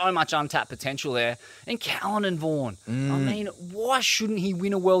 so much untapped potential there. And Callan Vaughan, I mean, why shouldn't he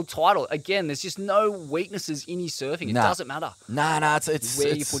win a world title? Again, there's just no weaknesses in his surfing. It doesn't matter. No, it's where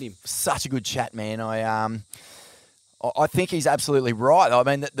it's you put him. Such a good chat, man. I think he's absolutely right. I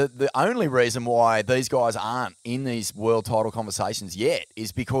mean, the only reason why these guys aren't in these world title conversations yet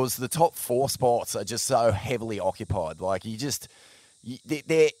is because the top 4 spots are just so heavily occupied. Like,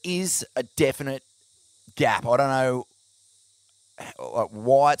 there is a definite gap. I don't know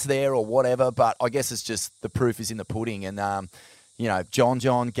why it's there or whatever, but I guess it's just the proof is in the pudding. And,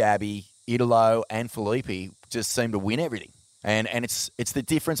 John, Gabby, Italo, and Felipe just seem to win everything. And it's the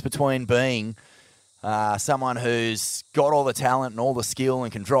difference between being someone who's got all the talent and all the skill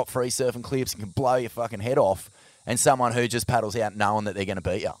and can drop free surfing clips and can blow your fucking head off, and someone who just paddles out knowing that they're going to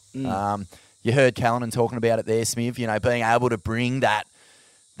beat you. You heard Callanan talking about it there, Smiv, being able to bring that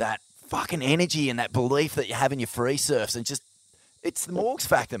fucking energy and that belief that you have in your free surfs, and just, it's the Morgs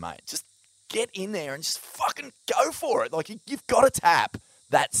factor, mate. Just get in there and just fucking go for it. Like, you've got to tap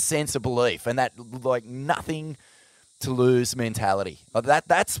that sense of belief and that, like, nothing to lose mentality. Like,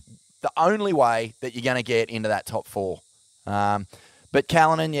 that's the only way that you're going to get into that top 4. But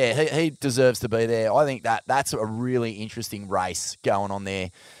Callanan, yeah, he deserves to be there. I think that's a really interesting race going on there.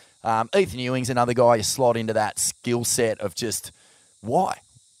 Ethan Ewing's another guy you slot into that skill set of just why.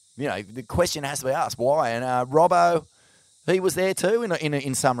 The question has to be asked, why? And Robbo, he was there too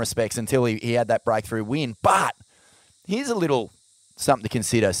in some respects until he had that breakthrough win. But here's a little something to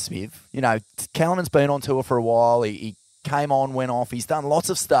consider, Smiv. Callanan's been on tour for a while. He came on, went off. He's done lots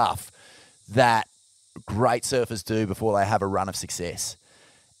of stuff that great surfers do before they have a run of success.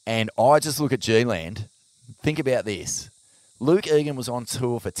 And I just look at G-Land. Think about this. Luke Egan was on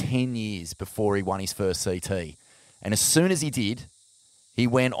tour for 10 years before he won his first CT. And as soon as he did, he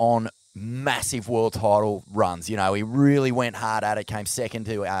went on massive world title runs. He really went hard at it, came second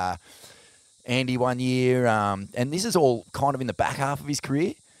to Andy one year. And this is all kind of in the back half of his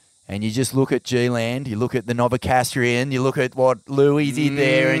career. And you just look at G-Land, you look at the Novocastrian, you look at what Louis did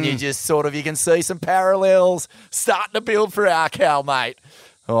there, and you just you can see some parallels starting to build for our Cal, mate.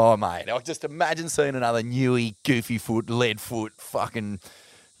 Oh, mate, I just imagine seeing another Newey, goofy foot, lead foot, fucking,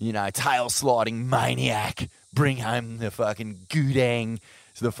 tail sliding maniac bring home the fucking Gudang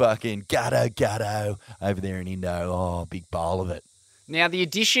to the fucking gutto over there in Indo. Oh, big bowl of it. Now, the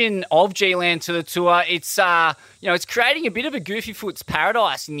addition of G-Land to the tour, it's it's creating a bit of a Goofy Foot's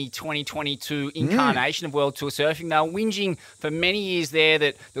paradise in the 2022 incarnation of World Tour Surfing. They were whinging for many years there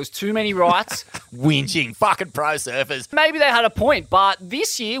that there was too many rights. Whinging, fucking pro surfers. Maybe they had a point, but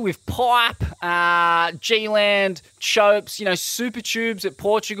this year with Pipe, G-Land, Chopes, Super Tubes at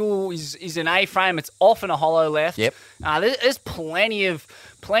Portugal is an A-frame. It's often a hollow left. Yep. There's plenty of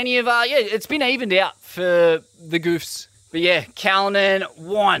it's been evened out for the Goofs. But yeah, Callanan,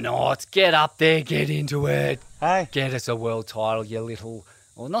 why not? Get up there, get into it. Hey. Get us a world title, you little,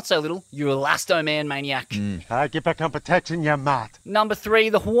 or not so little, you Elasto-Man maniac. Get back on protection, you mutt. Number 3,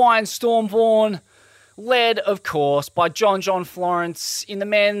 the Hawaiian Storm Vaughan, led, of course, by John Florence. In the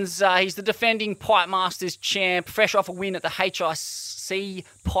men's, he's the defending Pipe Masters champ, fresh off a win at the HIC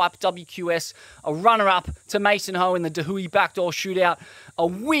Pipe WQS, a runner-up to Mason Ho in the Dahui Backdoor Shootout, a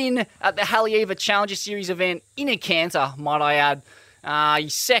win at the Haleiwa Challenger Series event in a canter, might I add.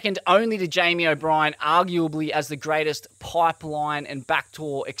 He's second only to Jamie O'Brien, arguably as the greatest pipeline and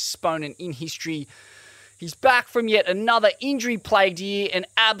backdoor exponent in history. He's back from yet another injury-plagued year and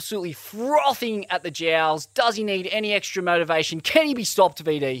absolutely frothing at the jowls. Does he need any extra motivation? Can he be stopped,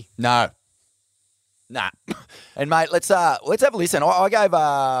 VD? No. Nah. And, mate, let's have a listen. I gave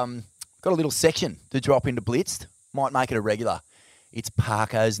got a little section to drop into Blitzed. Might make it a regular. It's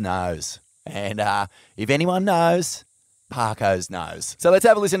Parko's nose. And if anyone knows, Parko's nose. So let's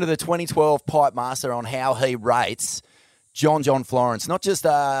have a listen to the 2012 Pipe Master on how he rates John Florence. Not just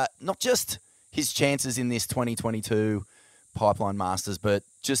his chances in this 2022 Pipeline Masters, but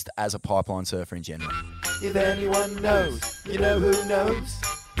just as a pipeline surfer in general. If anyone knows, you know who knows.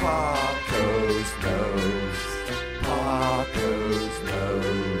 Parko's knows. Parko's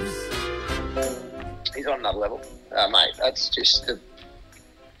knows. He's on another level, mate. That's just the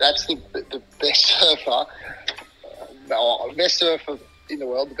best surfer, best surfer in the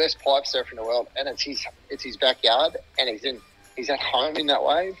world, the best pipe surfer in the world, and it's his backyard, and he's at home in that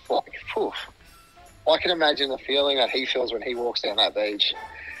wave. Like, phew. I can imagine the feeling that he feels when he walks down that beach.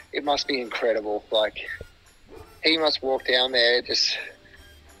 It must be incredible. Like, he must walk down there just,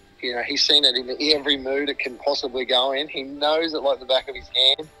 he's seen it in every mood it can possibly go in. He knows it like the back of his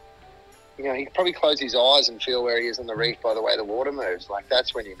hand. He can probably close his eyes and feel where he is on the reef by the way the water moves. Like,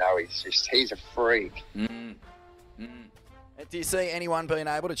 that's when you know he's a freak. Do you see anyone being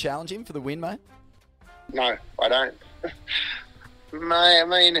able to challenge him for the win, mate? No, I don't. Mate, I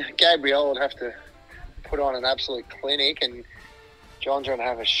mean, Gabriel would have to put on an absolute clinic, and John's going to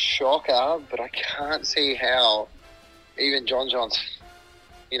have a shocker, but I can't see how even John's,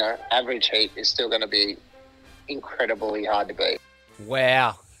 average heat is still going to be incredibly hard to beat.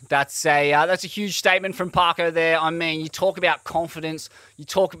 Wow. That's a huge statement from Parko there. I mean, you talk about confidence, you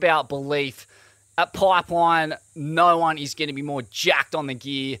talk about belief. At Pipeline, no one is going to be more jacked on the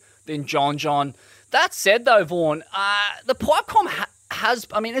gear than John. That said, though, Vaughan, the Pipe Comp has,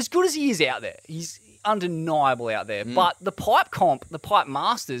 as good as he is out there, he's undeniable out there. But the Pipe Comp, the Pipe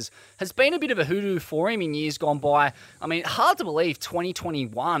Masters, has been a bit of a hoodoo for him in years gone by. I mean, hard to believe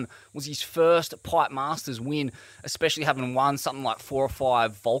 2021 was his first Pipe Masters win, especially having won something like 4 or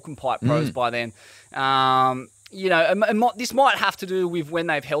 5 Vulcan Pipe Pros by then. This might have to do with when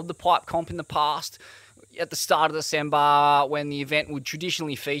they've held the Pipe Comp in the past. At the start of December, when the event would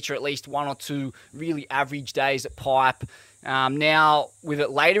traditionally feature at least 1 or 2 really average days at Pipe. Now, with it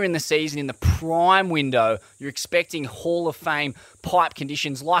later in the season, in the prime window, you're expecting Hall of Fame pipe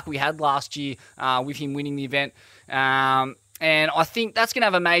conditions like we had last year with him winning the event. And I think that's going to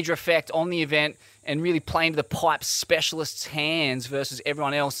have a major effect on the event and really play into the pipe specialists' hands versus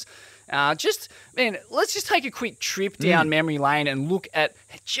everyone else. Let's just take a quick trip down memory lane and look at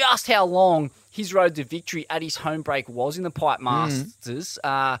just how long his road to victory at his home break was in the Pipe Masters.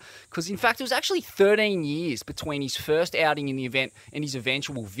 Because, in fact, it was actually 13 years between his first outing in the event and his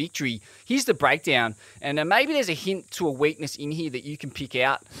eventual victory. Here's the breakdown. And maybe there's a hint to a weakness in here that you can pick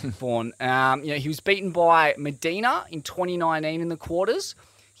out, Vaughan. He was beaten by Medina in 2019 in the quarters.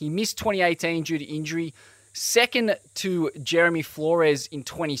 He missed 2018 due to injury. Second to Jeremy Flores in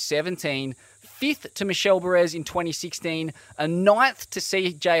 2017, 5th to Michelle Perez in 2016, a 9th to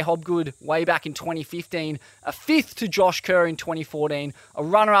CJ Hobgood way back in 2015, a 5th to Josh Kerr in 2014, a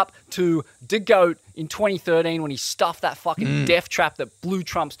runner-up to De Goat in 2013 when he stuffed that fucking death trap that blew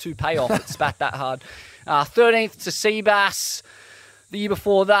Trump's toupee off that spat that hard, 13th to Seabass the year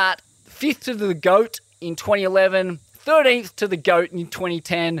before that, 5th to the Goat in 2011, 13th to the Goat in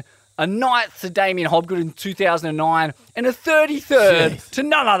 2010, a 9th to Damien Hobgood in 2009, and a 33rd to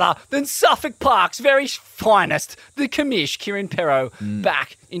none other than Suffolk Park's very finest, the commish, Kieran Perro,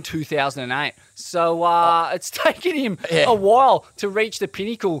 back in 2008. So it's taken him a while to reach the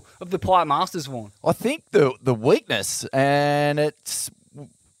pinnacle of the Pipe Masters, Vaughan. I think the weakness, and it's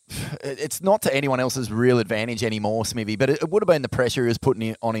not to anyone else's real advantage anymore, Smithy, but it would have been the pressure he was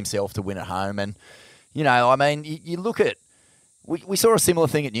putting on himself to win at home. And, you look at, we saw a similar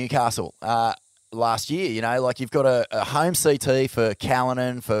thing at Newcastle last year. You've got a home CT for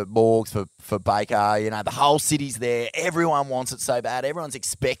Callanan, for Morgs, for Baker. The whole city's there. Everyone wants it so bad. Everyone's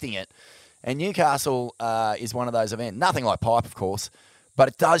expecting it. And Newcastle is one of those events. Nothing like Pipe, of course, but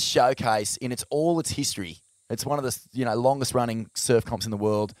it does showcase in all its history. It's one of the longest running surf comps in the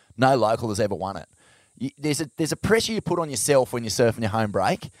world. No local has ever won it. There's a pressure you put on yourself when you're surfing your home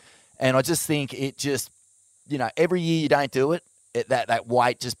break, and I just think it just every year you don't do it. That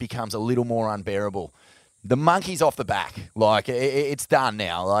weight just becomes a little more unbearable. The monkey's off the back. It's done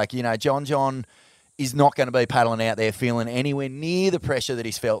now. John is not going to be paddling out there feeling anywhere near the pressure that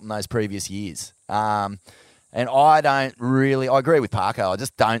he's felt in those previous years. And I agree with Parko. I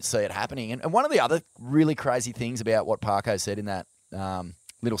just don't see it happening. And one of the other really crazy things about what Parko said in that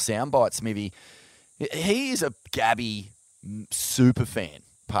little soundbite, Smithy, he is a Gabby super fan,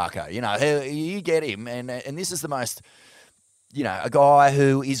 Parko. You get him, and this is the most... a guy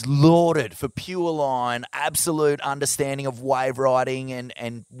who is lauded for pure line, absolute understanding of wave riding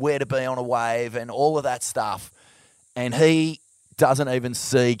and where to be on a wave and all of that stuff. And he doesn't even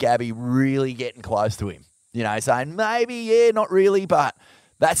see Gabby really getting close to him. saying maybe, not really, but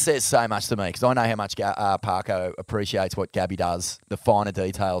that says so much to me because I know how much Parko appreciates what Gabby does, the finer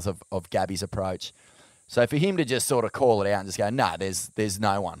details of Gabby's approach. So for him to just sort of call it out and just go, no, there's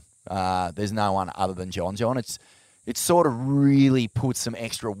no one. There's no one other than John. It sort of really puts some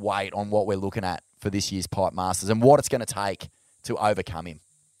extra weight on what we're looking at for this year's Pipe Masters and what it's going to take to overcome him.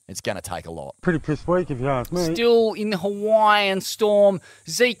 It's going to take a lot. Pretty pissed week, if you ask me. Still in the Hawaiian Storm,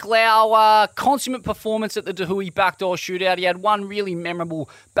 Zeke Lauer, consummate performance at the Dahui backdoor shootout. He had one really memorable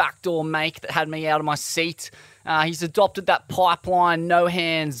backdoor make that had me out of my seat. He's adopted that pipeline, no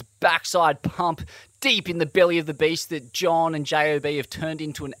hands, backside pump deep in the belly of the beast that John and JOB have turned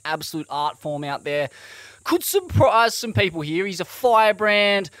into an absolute art form out there. Could surprise some people here. He's a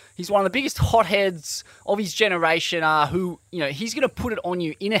firebrand. He's one of the biggest hotheads of his generation who, he's going to put it on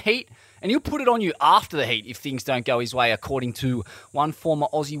you in a heat and he'll put it on you after the heat if things don't go his way, according to one former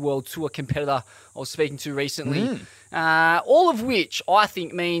Aussie World Tour competitor I was speaking to recently. All of which I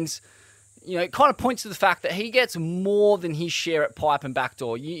think means, it kind of points to the fact that he gets more than his share at pipe and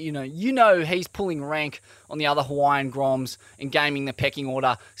backdoor. He's pulling rank on the other Hawaiian Groms and gaming the pecking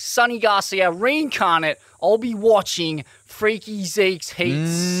order. Sonny Garcia reincarnate. I'll be watching Freaky Zeke's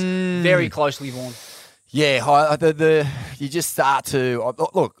heats very closely, Vaughn. Yeah, you just start to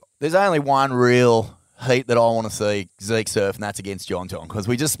look. There's only one real heat that I want to see Zeke surf, and that's against John because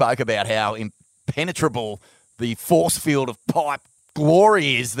we just spoke about how impenetrable the force field of pipe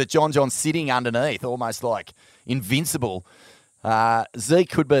glory is that John's sitting underneath, almost like invincible. Zeke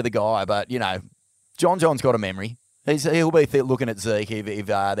could be the guy, but, John's got a memory. He'll be looking at Zeke if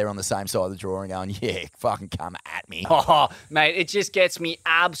they're on the same side of the draw and going, yeah, fucking come at me. Oh, mate, it just gets me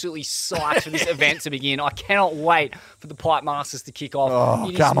absolutely psyched for this event to begin. I cannot wait for the Pipe Masters to kick off. Oh,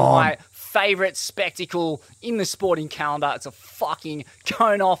 it come is on. my favourite spectacle in the sporting calendar. It's a fucking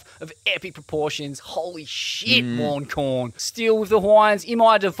cone-off of epic proportions. Holy shit, Morn Corn. Still with the Hawaiians,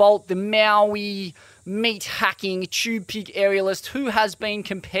 Imai DeVault, the Maui meat-hacking tube pig aerialist who has been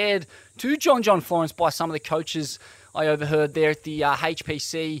compared to John Florence by some of the coaches I overheard there at the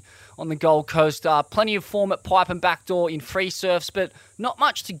HPC on the Gold Coast. Plenty of form at pipe and backdoor in free surfs, but not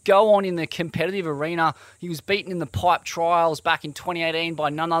much to go on in the competitive arena. He was beaten in the pipe trials back in 2018 by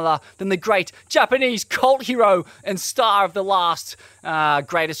none other than the great Japanese cult hero and star of the last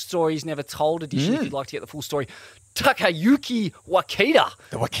Greatest Stories Never Told edition, if you'd like to get the full story, Takayuki Wakita.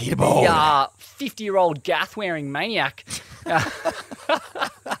 The Wakita boy. The 50-year-old gaff-wearing maniac.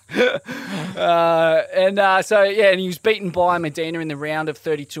 And he was beaten by Medina in the round of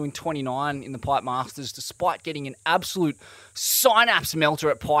 32 and 29 in the Pipe Masters, despite getting an absolute synapse melter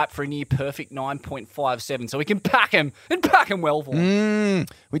at pipe for a near-perfect 9.57. So we can pack him, and pack him well for him.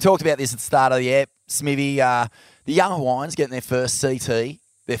 We talked about this at the start of the app, Smithy. The young Hawaiians getting their first CT,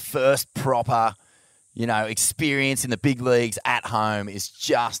 their first proper experience in the big leagues at home is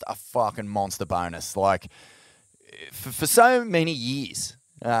just a fucking monster bonus. Like, for so many years,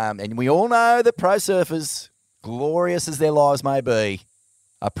 and we all know that pro surfers, glorious as their lives may be,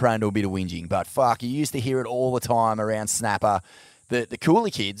 are prone to a bit of whinging. But fuck, you used to hear it all the time around Snapper. The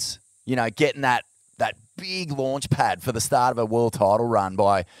coolie kids, getting that big launch pad for the start of a world title run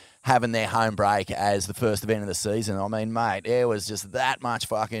by having their home break as the first event of the season. I mean, mate, there was just that much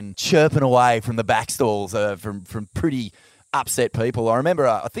fucking chirping away from the backstalls from pretty upset people. I remember,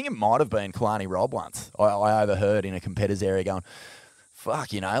 I think it might have been Kalani Rob once. I overheard in a competitor's area going, fuck,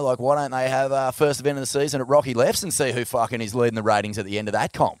 why don't they have first event of the season at Rocky Lefts and see who fucking is leading the ratings at the end of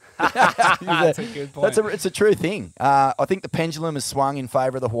that comp? That's a good point. It's a true thing. I think the pendulum has swung in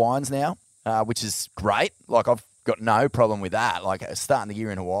favour of the Hawaiians now, which is great. Like, I've got no problem with that. Like, starting the year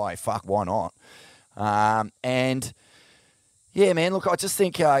in Hawaii, fuck, why not? And yeah, man, look, I just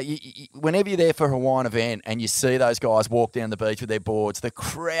think whenever you're there for a Hawaiian event and you see those guys walk down the beach with their boards, the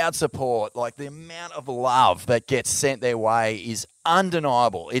crowd support, like the amount of love that gets sent their way is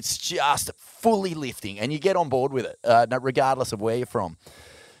undeniable. It's just fully lifting, and you get on board with it, regardless of where you're from.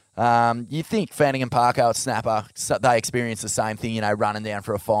 You think Fanning and Parko at Snapper, they experience the same thing, running down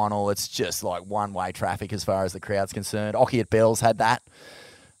for a final. It's just like one-way traffic as far as the crowd's concerned. Oki at Bell's had that.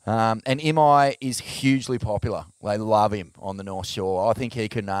 And Imai is hugely popular. They love him on the North Shore. I think he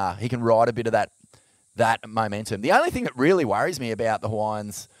can ride a bit of that momentum. The only thing that really worries me about the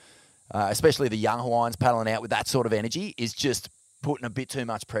Hawaiians, especially the young Hawaiians paddling out with that sort of energy, is just putting a bit too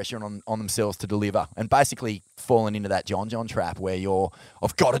much pressure on themselves to deliver and basically falling into that John trap where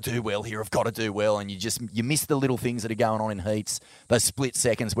I've got to do well here, I've got to do well, and you miss the little things that are going on in heats, those split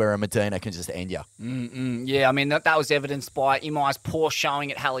seconds where a Medina can just end you. Yeah, I mean, that was evidenced by Imai's poor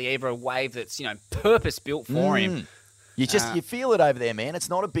showing at Haleiwa, a wave that's, purpose-built for him. You feel it over there, man. It's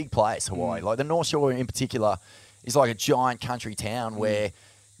not a big place, Hawaii. Like the North Shore in particular is like a giant country town where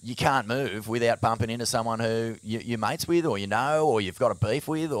you can't move without bumping into someone who you're mates with or or you've got a beef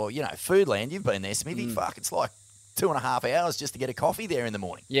with or, Foodland. You've been there, Smithy. Fuck, it's like 2.5 hours just to get a coffee there in the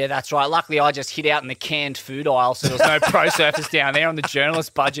morning. Yeah, that's right. Luckily, I just hid out in the canned food aisle, so there was no pro surfers down there on the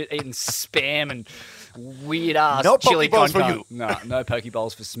journalist budget eating spam and weird-ass No chili Pokeballs con for you. No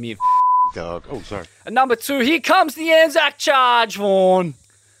Pokeballs for Smith. Dog. Oh, sorry. And number 2, here comes the Anzac charge, Vaughan.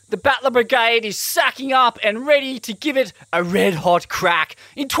 The Battler Brigade is sacking up and ready to give it a red-hot crack.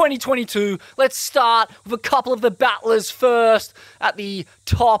 In 2022, let's start with a couple of the battlers first. At the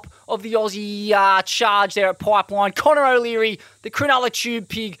top of the Aussie charge there at Pipeline, Connor O'Leary, the Cronulla Tube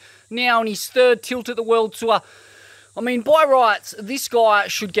Pig, now on his 3rd tilt at the World Tour. I mean, by rights, this guy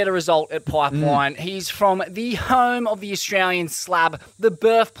should get a result at Pipeline. He's from the home of the Australian slab, the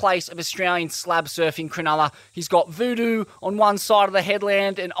birthplace of Australian slab surfing, Cronulla. He's got Voodoo on one side of the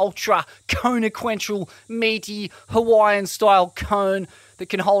headland, an ultra consequential, meaty, Hawaiian-style cone that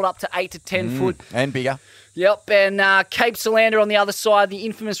can hold up to 8 to 10 foot. And bigger. Yep, and Cape Solander on the other side, the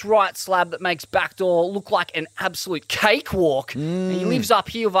infamous right slab that makes Backdoor look like an absolute cakewalk. And he lives up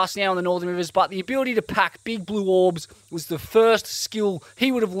here with us now in the Northern Rivers, but the ability to pack big blue orbs was the first skill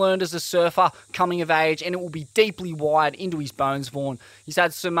he would have learned as a surfer coming of age, and it will be deeply wired into his bones, Vaughan. He's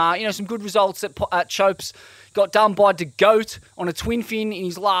had some, some good results at Chopes. Got done by De Goat on a twin fin in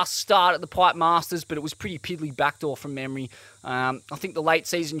his last start at the Pipe Masters, but it was pretty piddly Backdoor from memory. I think the late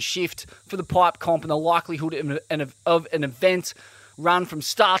season shift for the Pipe Comp and the likelihood of an event run from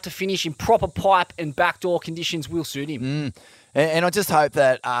start to finish in proper pipe and backdoor conditions will suit him. And I just hope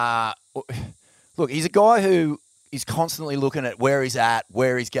that, look, he's a guy who is constantly looking at where he's at,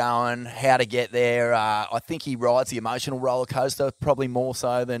 where he's going, how to get there. I think he rides the emotional roller coaster probably more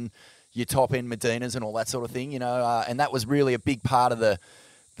so than your top end Medinas and all that sort of thing, and that was really a big part of the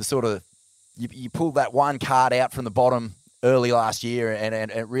sort of, you pulled that one card out from the bottom early last year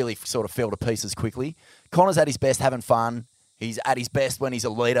and it really sort of fell to pieces quickly. Connor's at his best having fun. He's at his best when he's a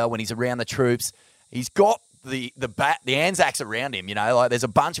leader, when he's around the troops. He's got the Anzacs around him, like there's a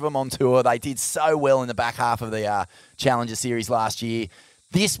bunch of them on tour. They did so well in the back half of the Challenger Series last year.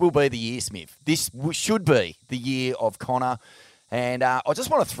 This will be the year, Smith. This should be the year of Connor. And I just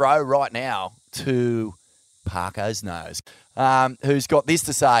want to throw right now to Parko's nose, who's got this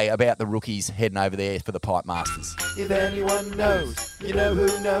to say about the rookies heading over there for the Pipe Masters. If anyone knows, you know who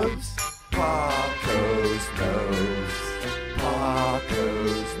knows? Parko's nose.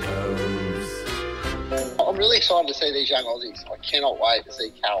 Parko's nose. I'm really excited to see these young Aussies. I cannot wait to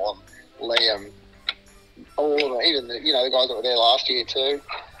see Callum, Liam, all of them, even the guys that were there last year too.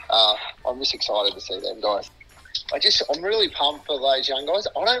 I'm just excited to see them guys. I'm really pumped for those young guys.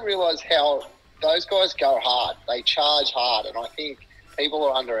 I don't realise how those guys go hard. They charge hard, and I think people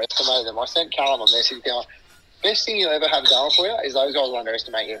are underestimating them. I sent Callum a message going, best thing you'll ever have going for you is those guys will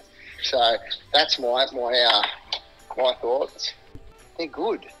underestimate you. So that's my thoughts. They're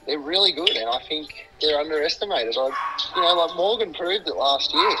good. They're really good, and I think they're underestimated. Like Morgan proved it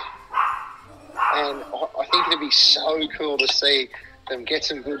last year, and I think it'd be so cool to see them get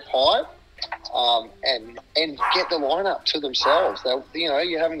some good pipe. And get the lineup to themselves.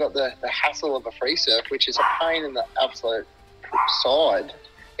 You haven't got the hassle of a free surf, which is a pain in the absolute side.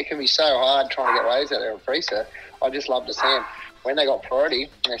 It can be so hard trying to get waves out there in free surf. I just love to see them. When they got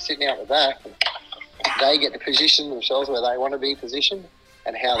priority, they're sitting out the back, and they get to position themselves where they want to be positioned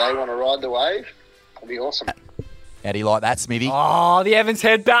and how they want to ride the wave. It'll be awesome. How do you like that, Smithy? Oh, the Evans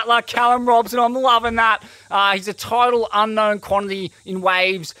Head battler, Callum Robson. I'm loving that. He's a total unknown quantity in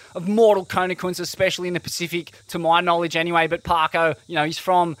waves of mortal consequence, especially in the Pacific, to my knowledge anyway. But Parko, he's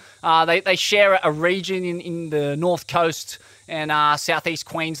from, they share a region in the North Coast and southeast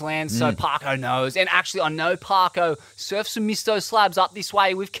Queensland, so Parko knows. And actually, I know Parko surfs some Misto slabs up this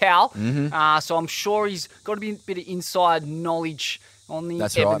way with Cal, so I'm sure he's got a bit of inside knowledge on the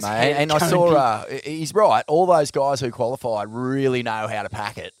That's Evans right, mate. Head. And I saw, he's right, all those guys who qualified really know how to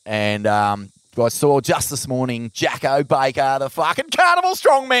pack it. And I saw just this morning Jacko Baker, the fucking carnival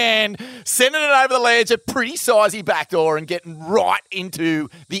strongman, sending it over the ledge, a pretty sizey backdoor and getting right into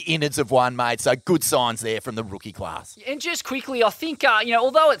the innards of one, mate. So good signs there from the rookie class. And just quickly, I think,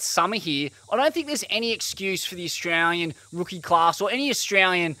 although it's summer here, I don't think there's any excuse for the Australian rookie class or any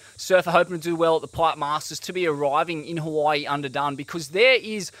Australian surfer hoping to do well at the Pipe Masters to be arriving in Hawaii underdone, because there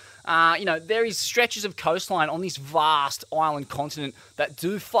is stretches of coastline on this vast island continent that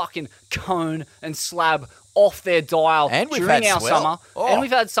do fucking cone and slab off their dial And we've during had our swell. summer. Oh. And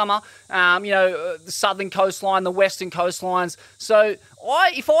we've had summer, the southern coastline, the western coastlines. So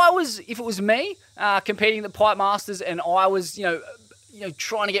if it was me competing at the Pipe Masters and I was,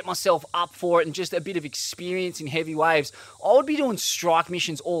 trying to get myself up for it and just a bit of experience in heavy waves, I would be doing strike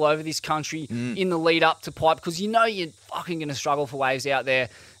missions all over this country in the lead up to Pipe because you're fucking going to struggle for waves out there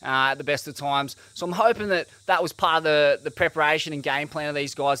at the best of times. So I'm hoping that was part of the preparation and game plan of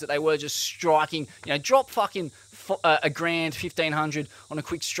these guys, that they were just striking, drop fucking a grand 1,500 on a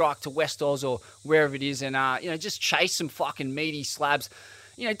quick strike to West Oz or wherever it is and, just chase some fucking meaty slabs.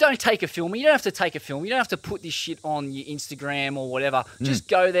 Don't take a film. You don't have to take a film. You don't have to put this shit on your Instagram or whatever. Just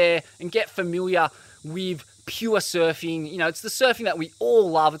go there and get familiar with pure surfing. It's the surfing that we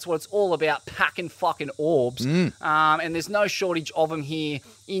all love. It's what it's all about, packing fucking orbs. And there's no shortage of them here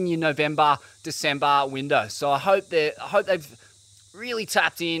in your November, December window. So I hope they've really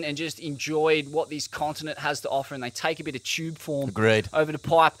tapped in and just enjoyed what this continent has to offer, and they take a bit of tube form Agreed. over to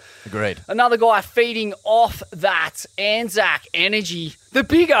Pipe. Agreed. Another guy feeding off that Anzac energy, the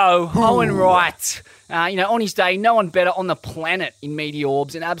big Owen Wright. On his day, no one better on the planet in meaty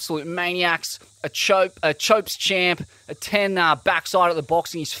orbs, an absolute maniacs, a Chopes champ, a 10 backside at the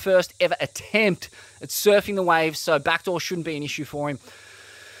box in his first ever attempt at surfing the waves, so backdoor shouldn't be an issue for him.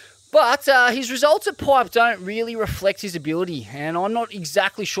 But his results at Pipe don't really reflect his ability, and I'm not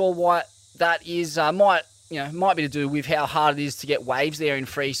exactly sure why that is. Might be to do with how hard it is to get waves there in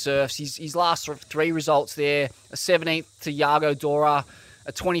free surfs. His last 3 results there: a 17th to Yago Dora,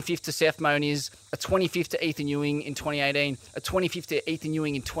 a 25th to Seth Moniz, a 25th to Ethan Ewing in 2018, a 25th to Ethan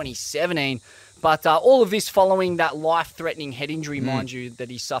Ewing in 2017. But all of this following that life-threatening head injury, mind you, that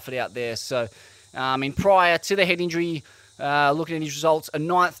he suffered out there. So, prior to the head injury, looking at his results, a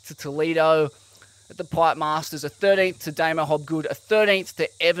 9th to Toledo at the Pipe Masters, a 13th to Damo Hobgood, a 13th to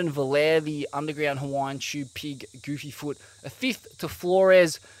Evan Valere, the underground Hawaiian tube pig Goofy Foot, a 5th to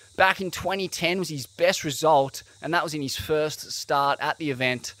Flores. Back in 2010 was his best result, and that was in his first start at the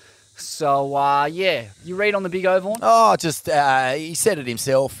event. So, you read on the Big O, Vaughan? Oh, just he said it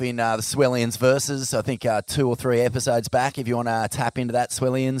himself in the Swellians Versus, I think 2 or 3 episodes back, if you want to tap into that,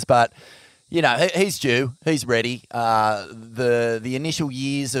 Swellians. But he's due. He's ready. The initial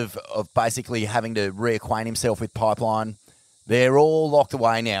years of basically having to reacquaint himself with Pipeline, they're all locked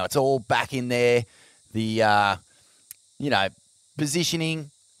away now. It's all back in there. The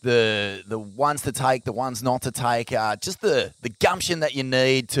positioning, the ones to take, the ones not to take, just the gumption that you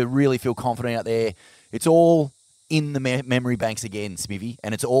need to really feel confident out there. It's all in the memory banks again, Smithy,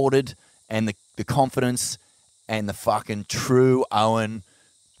 and it's ordered, and the confidence and the fucking true Owen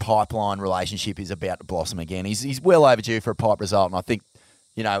Pipeline relationship is about to blossom again. He's well overdue for a Pipe result, and I think,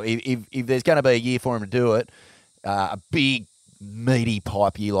 if there's going to be a year for him to do it, a big, meaty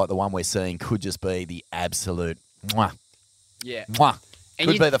Pipe year like the one we're seeing could just be the absolute mwah. Yeah. Mwah. And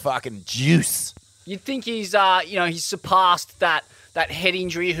Could be the fucking juice. You'd think he's surpassed that head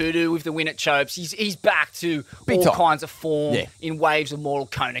injury hoodoo with the win at Chopes. He's back to Big all time. kinds of form Yeah. in waves of mortal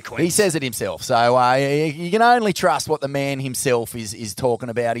Kona Queens. He says it himself. So you can only trust what the man himself is talking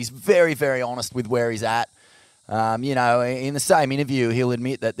about. He's very, very honest with where he's at. In the same interview, he'll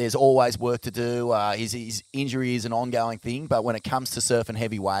admit that there's always work to do. His injury is an ongoing thing, but when it comes to surfing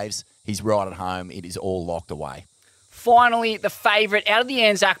heavy waves, he's right at home. It is all locked away. Finally, the favourite out of the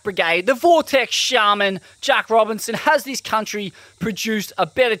Anzac Brigade, the Vortex Shaman, Jack Robinson. Has this country produced a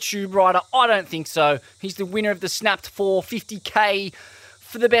better tube rider? I don't think so. He's the winner of the Snapped 450K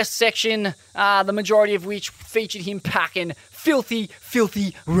for the best section, the majority of which featured him packing filthy,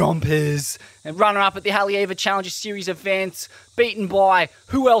 filthy rompers. And runner-up at the Haleiwa Challenger Series event, beaten by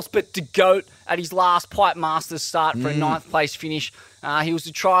who else but the GOAT at his last Pipe Masters start for a 9th place finish. He was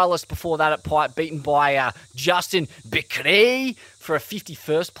the trialist before that at Pipe, beaten by Justin Becre for a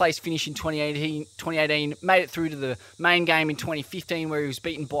 51st place finish in 2018. Made it through to the main game in 2015 where he was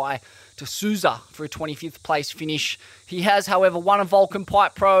beaten by D'Souza for a 25th place finish. He has, however, won a Vulcan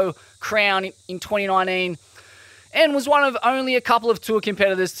Pipe Pro crown in 2019 and was one of only a couple of tour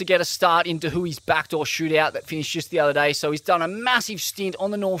competitors to get a start in Dahui's backdoor shootout that finished just the other day. So he's done a massive stint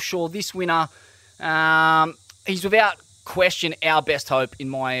on the North Shore this winter. He's without question our best hope, in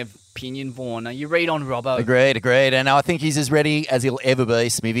my opinion, Vaughan. You read on Robbo. Agreed. And I think he's as ready as he'll ever be,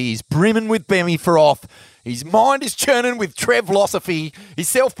 Smithy. He's brimming with Bemmy froth. His mind is churning with Trev-losophy. His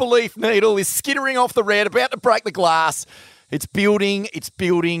self-belief needle is skittering off the red, about to break the glass. It's building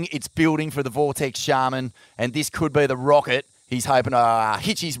for the Vortex Shaman, and this could be the rocket he's hoping to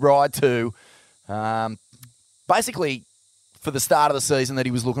hitch his ride to. Basically, for the start of the season that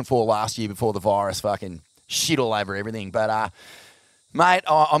he was looking for last year before the virus fucking shit all over everything. But Mate,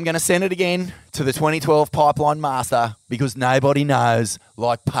 I'm going to send it again to the 2012 Pipeline Master because nobody knows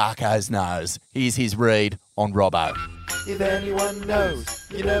like Parko's knows. Here's his read on Robbo. If anyone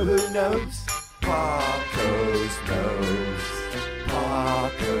knows, you know who knows? Parko's knows.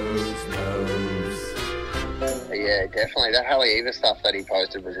 Parko's knows. Yeah, definitely. That Halle Eva stuff that he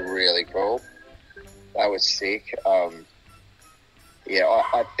posted was really cool. That was sick. I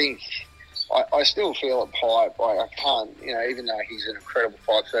think I still feel at Pipe. I can't, even though he's an incredible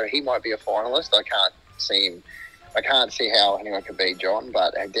pipe, so he might be a finalist. I can't see him. I can't see how anyone could beat John,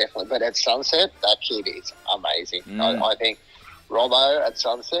 but definitely. But at Sunset, that kid is amazing. I think Robbo at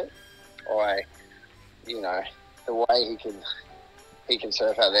Sunset, the way he can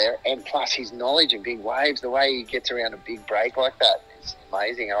surf out there, and plus his knowledge of big waves, the way he gets around a big break like that is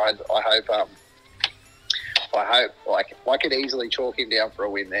amazing. I hope I could easily chalk him down for a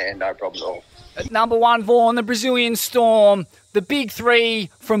win there, no problem at all. At number 1, Vaughan, the Brazilian Storm. The big three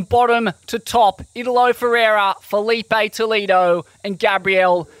from bottom to top. Italo Ferreira, Felipe Toledo, and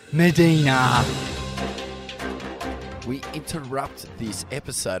Gabriel Medina. We interrupt this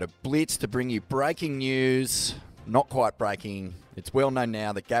episode of Blitz to bring you breaking news. Not quite breaking. It's well known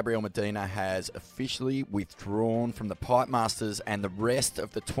now that Gabriel Medina has officially withdrawn from the Pipe Masters and the rest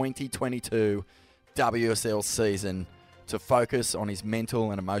of the 2022 WSL season to focus on his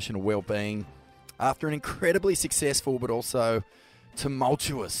mental and emotional well-being after an incredibly successful but also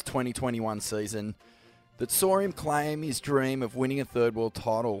tumultuous 2021 season that saw him claim his dream of winning a third world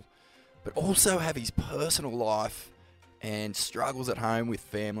title, but also have his personal life and struggles at home with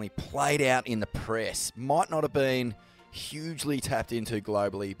family played out in the press. Might not have been hugely tapped into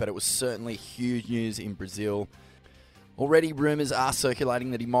globally, but it was certainly huge news in Brazil. Already rumours are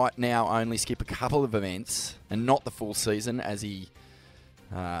circulating that he might now only skip a couple of events and not the full season, as he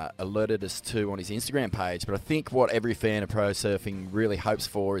alerted us to on his Instagram page. But I think what every fan of pro surfing really hopes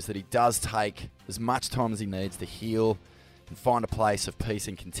for is that he does take as much time as he needs to heal and find a place of peace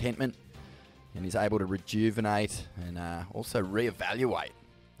and contentment, and is able to rejuvenate and also reevaluate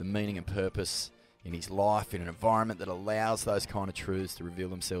the meaning and purpose in his life in an environment that allows those kind of truths to reveal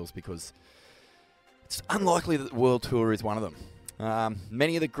themselves, because it's unlikely that the World Tour is one of them.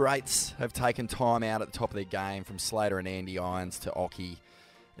 Many of the greats have taken time out at the top of their game, from Slater and Andy Irons to Occy.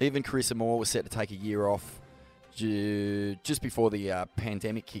 Even Carissa Moore was set to take a year off just before the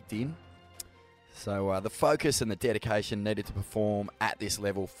pandemic kicked in. So the focus and the dedication needed to perform at this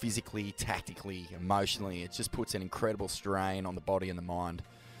level, physically, tactically, emotionally, it just puts an incredible strain on the body and the mind.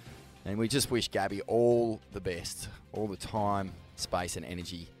 And we just wish Gabby all the best, all the time, space and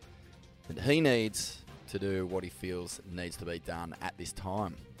energy that he needs to do what he feels needs to be done at this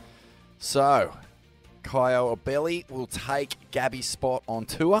time. So, Caio Abelli will take Gabby's spot on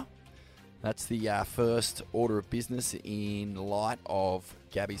tour. That's the first order of business in light of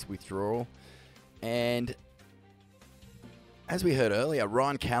Gabby's withdrawal. And as we heard earlier,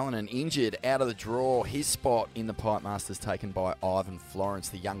 Ryan Callanan injured, out of the draw. His spot in the Pipe Masters taken by Ivan Florence,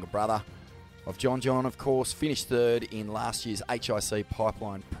 the younger brother of John. John, of course, finished third in last year's HIC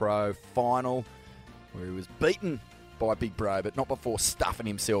Pipeline Pro final, where he was beaten by Big Bro, but not before stuffing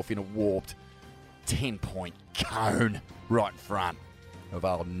himself in a warped 10-point cone right in front of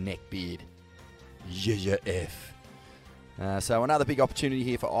old neckbeard F. So another big opportunity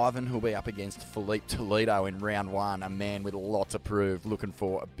here for Ivan, who'll be up against Felipe Toledo in round 1, a man with a lot to prove, looking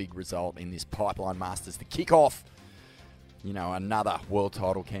for a big result in this Pipeline Masters to kick off, another world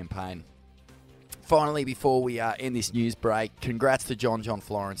title campaign. Finally, before we end this news break, congrats to John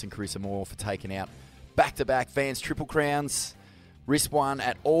Florence and Carissa Moore for taking out back-to-back Vans Triple Crowns. Wrist won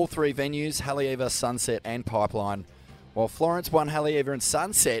at all 3 venues, Halle Eva, Sunset and Pipeline, while Florence won Halle Eva and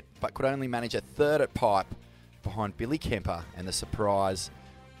Sunset, but could only manage a third at Pipe, behind Billy Kemper and the surprise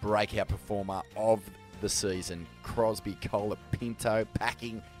breakout performer of the season, Crosby Colapinto,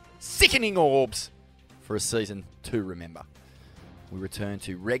 packing sickening orbs for a season to remember. We return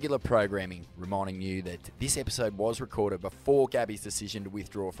to regular programming, reminding you that this episode was recorded before Gabby's decision to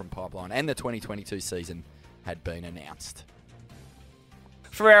withdraw from Pipeline and the 2022 season had been announced.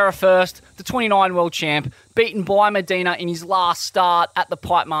 Ferreira first, the 29 world champ, beaten by Medina in his last start at the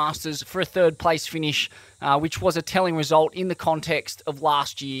Pipe Masters for a third place finish, which was a telling result in the context of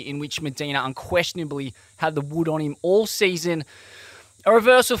last year, in which Medina unquestionably had the wood on him all season. A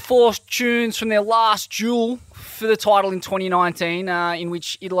reverse of fortunes from their last duel for the title in 2019, in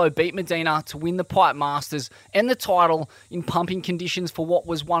which Italo beat Medina to win the Pipe Masters and the title in pumping conditions for what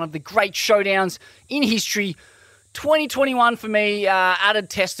was one of the great showdowns in history. 2021 for me, added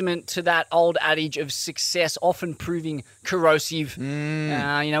testament to that old adage of success often proving corrosive.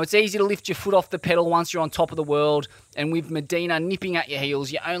 It's easy to lift your foot off the pedal once you're on top of the world. And with Medina nipping at your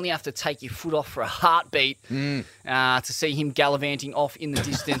heels, you only have to take your foot off for a heartbeat to see him gallivanting off in the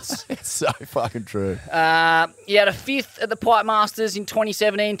distance. It's so fucking true. He had a 5th at the Pipe Masters in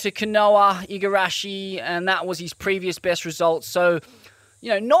 2017 to Kanoa Igarashi, and that was his previous best result. So,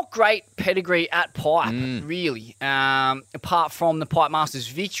 not great pedigree at Pipe, really, apart from the Pipe Masters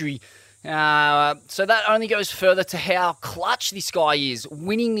victory. So that only goes further to how clutch this guy is,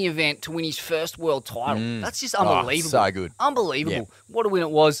 winning the event to win his first world title. That's just unbelievable. So good. Unbelievable. Yeah. What a win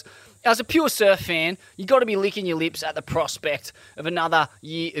it was. As a pure surf fan, you got to be licking your lips at the prospect of another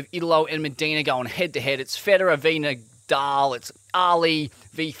year of Italo and Medina going head-to-head. It's Federer v Nadal. It's Ali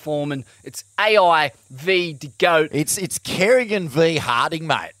v Foreman. It's AI v De Goat. It's Kerrigan v Harding,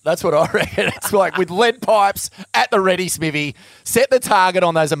 mate. That's what I reckon. It's like with lead pipes at the ready, Smithy. Set the target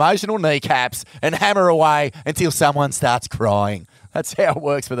on those emotional kneecaps and hammer away until someone starts crying. That's how it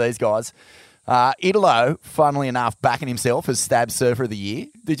works for these guys. Italo, funnily enough, backing himself as Stab Surfer of the Year.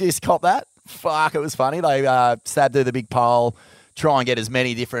 Did you just cop that? Fuck, it was funny. They stabbed through the big poll, try and get as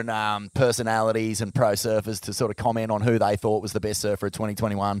many different personalities and pro surfers to sort of comment on who they thought was the best surfer of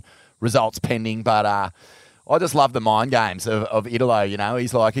 2021. Results pending, but I just love the mind games of Italo,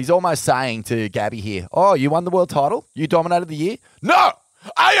 He's almost saying to Gabby here, oh, you won the world title? You dominated the year? No!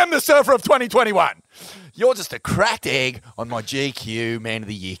 I am the surfer of 2021. You're just a cracked egg on my GQ Man of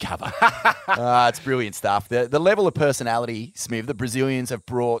the Year cover. It's brilliant stuff. The level of personality, Smith, the Brazilians have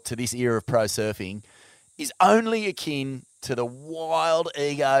brought to this era of pro surfing is only akin to the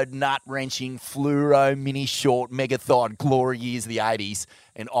wild-egoed, nut-wrenching, fluoro, mini-short, megathon glory years of the 80s,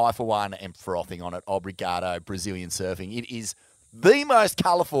 and I, for one, am frothing on it. Obrigado, Brazilian surfing. It is the most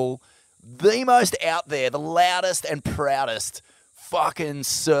colourful, the most out there, the loudest and proudest fucking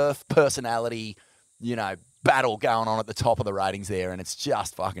surf personality, battle going on at the top of the ratings there, and it's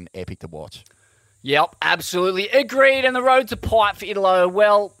just fucking epic to watch. Yep, absolutely. Agreed. And the road to Pipe for Italo,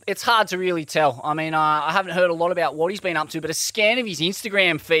 well, it's hard to really tell. I mean, I haven't heard a lot about what he's been up to, but a scan of his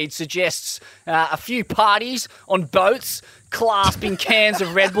Instagram feed suggests a few parties on boats, clasping cans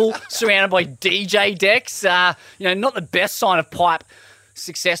of Red Bull, surrounded by DJ decks. Not the best sign of Pipe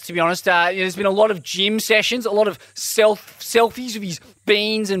success, to be honest. There's been a lot of gym sessions, a lot of selfies of his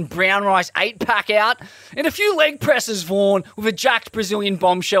beans and brown rice 8-pack out, and a few leg presses, Vaughan, with a jacked Brazilian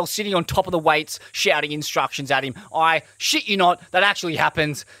bombshell sitting on top of the weights, shouting instructions at him. I shit you not, that actually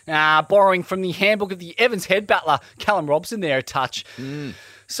happened. Borrowing from the handbook of the Evans head battler, Callum Robson there a touch.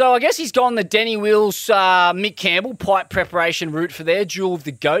 So I guess he's gone the Denny Wills, Mick Campbell pipe preparation route for their duel of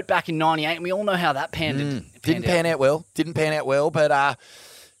the GOAT back in 98, and we all know how that panned Didn't pan out well, but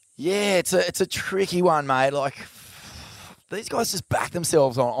it's a tricky one, mate. Like, these guys just back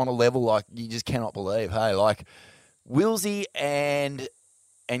themselves on a level like you just cannot believe. Hey, like Wilsey and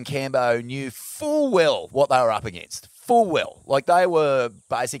Cambo knew full well what they were up against. Full well. Like, they were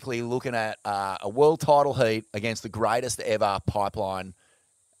basically looking at a world title heat against the greatest ever pipeline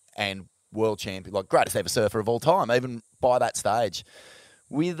and world champion, like greatest ever surfer of all time, even by that stage.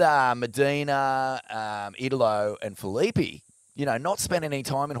 With Medina, Italo, and Felipe, not spending any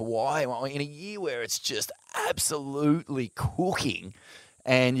time in Hawaii in a year where it's just absolutely cooking,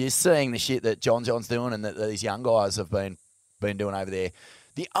 and you're seeing the shit that John's doing and that these young guys have been doing over there.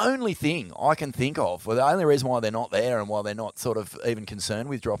 The only thing I can think of, well, the only reason why they're not there and why they're not sort of even concerned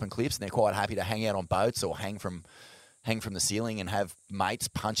with dropping clips, and they're quite happy to hang out on boats or hang from the ceiling and have mates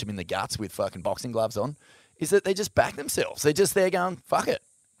punch them in the guts with fucking boxing gloves on, is that they just back themselves. They're just there going, fuck it.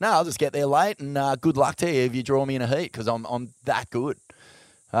 No, I'll just get there late, and good luck to you if you draw me in a heat, because I'm that good.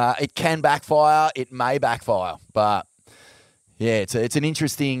 It can backfire. It may backfire. But, yeah, it's an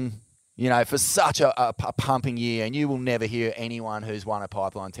interesting, for such a pumping year, and you will never hear anyone who's won a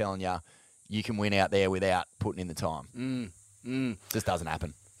pipeline telling you can win out there without putting in the time. Just doesn't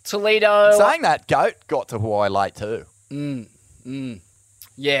happen. Toledo. Saying that, GOAT got to Hawaii late too.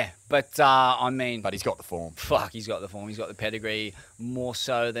 Yeah, but I mean... But he's got the form. Fuck, he's got the form. He's got the pedigree more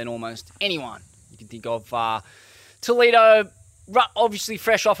so than almost anyone you can think of. Toledo, obviously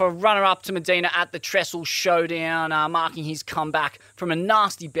fresh off a runner-up to Medina at the Trestle Showdown, marking his comeback from a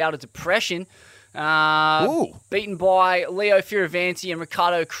nasty bout of depression. Beaten by Leo Fioravanti and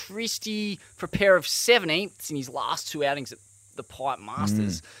Riccardo Christie for a pair of 17ths in his last two outings at the Pipe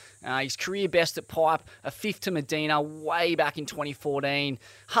Masters. His career best at Pipe, a 5th to Medina way back in 2014.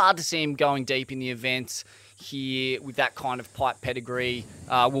 Hard to see him going deep in the event here with that kind of Pipe pedigree.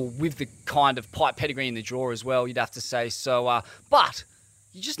 With the kind of Pipe pedigree in the draw as well, you'd have to say. So, but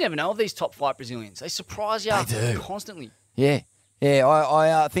you just never know of these top flight Brazilians. They surprise you They do. constantly. Yeah.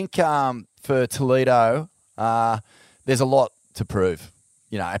 I think for Toledo, there's a lot to prove.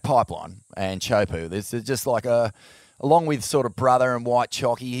 You know, Pipeline and Chopu. There's just like along with sort of Brother and White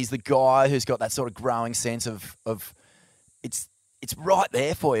Chalky, he's the guy who's got that sort of growing sense of it's right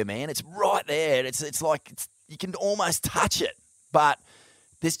there for you, man. It's right there. It's like you can almost touch it, but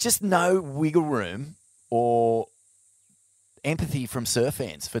there's just no wiggle room or empathy from surf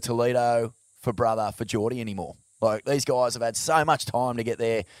fans for Toledo, for Brother, for Geordie anymore. Like, these guys have had so much time to get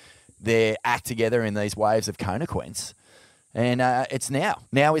their act together in these waves of Konaquents, and it's now.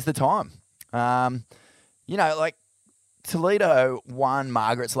 Now is the time. You know, like, Toledo won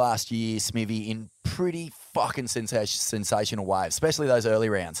Margaret's last year, Smithy, in pretty fucking sensational waves, especially those early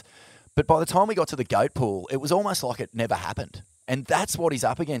rounds. But by the time we got to the goat pool, it was almost like it never happened. And that's what he's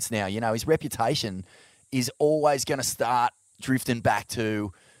up against now. You know, his reputation is always going to start drifting back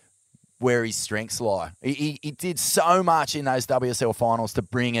to where his strengths lie. He did so much in those WSL finals to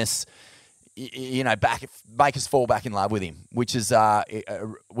bring us, you know, back, make us fall back in love with him, which is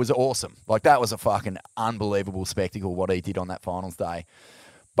was awesome. Like, that was a fucking unbelievable spectacle, what he did on that finals day.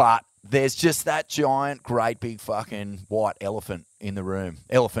 But there's just that giant, great, big fucking white elephant in the room.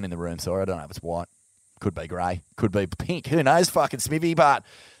 Elephant in the room, sorry. I don't know if it's white. Could be grey. Could be pink. Who knows, fucking Smithy. But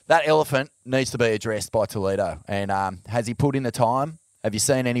that elephant needs to be addressed by Toledo. And has he put in the time? Have you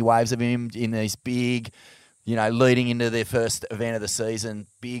seen any waves of him in these big, you know, leading into their first event of the season,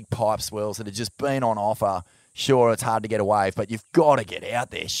 big pipe swirls that have just been on offer? Sure, it's hard to get a wave, but you've got to get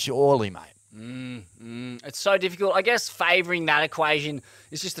out there, surely, mate. It's so difficult. I guess favouring that equation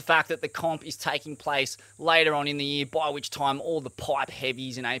is just the fact that the comp is taking place later on in the year, by which time all the pipe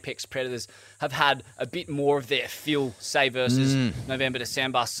heavies and apex predators have had a bit more of their fill, say, versus November,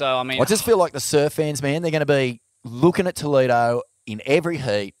 December. So, I mean, I just feel like the surf fans, man, they're going to be looking at Toledo in every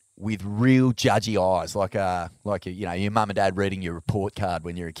heat with real judgy eyes, like you know, your mum and dad reading your report card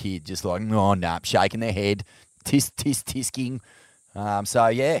when you're a kid, just like, oh, no, shaking their head, tisking. So,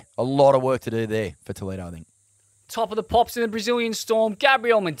 yeah, a lot of work to do there for Toledo, I think. top of the pops in the Brazilian Storm,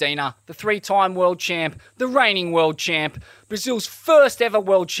 Gabriel Medina, the three-time world champ, the reigning world champ, Brazil's first ever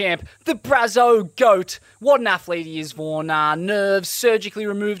world champ, the Brazo GOAT. What an athlete he is, Vaughan. Nerves surgically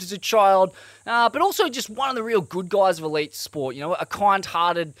removed as a child, but also just one of the real good guys of elite sport. You know, a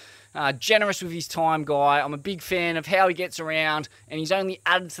kind-hearted, generous with his time guy. I'm a big fan of how he gets around, and he's only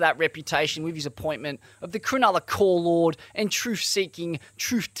added to that reputation with his appointment of the Cronulla Core Lord and truth-seeking,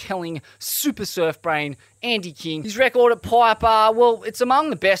 truth-telling super surf brain, Andy King. His record at Pipe, well, it's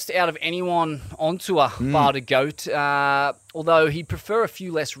among the best out of anyone on tour, bar the GOAT, although he'd prefer a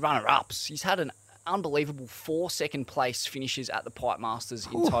few less runner-ups. He's had an unbelievable 4 second-place finishes at the Pipe Masters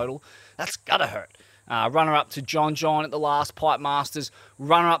in total. That's gotta hurt. Runner-up to John at the last Pipe Masters.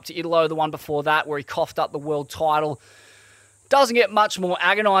 Runner-up to Italo, the one before that, where he coughed up the world title. Doesn't get much more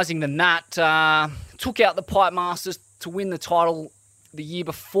agonising than that. Took out the Pipe Masters to win the title the year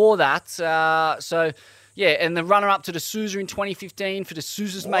before that. So, yeah, and the runner-up to D'Souza in 2015 for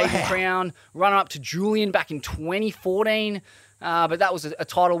D'Souza's maiden crown. Runner-up to Julian back in 2014. But that was a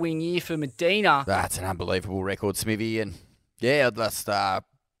title win year for Medina. That's an unbelievable record, Smithy. And, yeah, let's...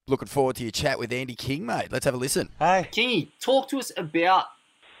 looking forward to your chat with Andy King, mate. Let's have a listen. Hey. Kingy, talk to us about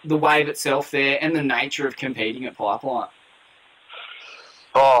the wave itself there and the nature of competing at Pipeline.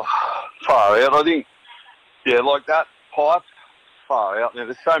 Oh, far out. I think, yeah, like that pipe, far out.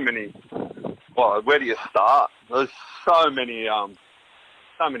 There's so many. Well, where do you start? There's so many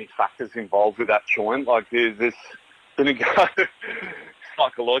factors involved with that joint. Like there's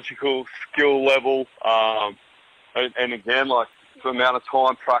psychological skill level, and again, like the amount of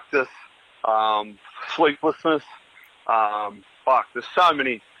time, practice, sleeplessness. There's so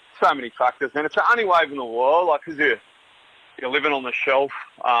many factors, and it's the only wave in the world. Like, 'cause you're living on the shelf,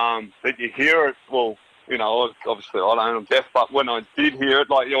 that you hear it. Well, you know, obviously I don't, I'm deaf, but when I did hear it,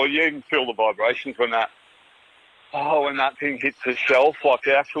 like, you can feel the vibrations when that thing hits the shelf. Like,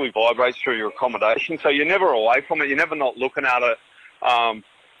 it actually vibrates through your accommodation, so you're never away from it. You're never not looking at it.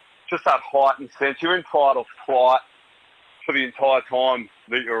 Just that heightened sense. You're in fight or flight for the entire time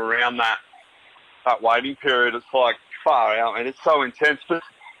that you're around that waiting period. It's like far out, and it's so intense. But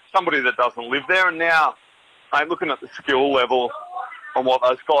somebody that doesn't live there, and now, mate, looking at the skill level and what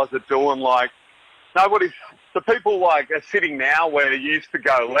those guys are doing, like, the people like are sitting now where you used to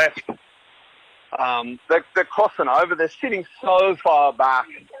go left. They're crossing over. They're sitting so far back,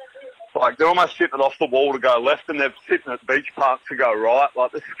 like they're almost sitting off the wall to go left, and they're sitting at beach park to go right.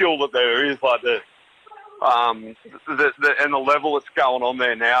 Like the skill that there is, like and the level that's going on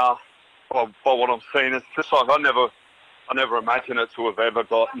there now, by what I'm seeing, it's just like I never I never imagined it to have ever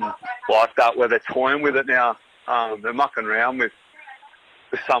gotten like that, where they're toying with it now. They're mucking around with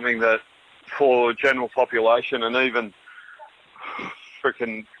something that, for general population and even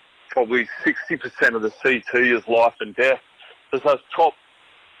freaking probably 60% of the CT is life and death. There's those top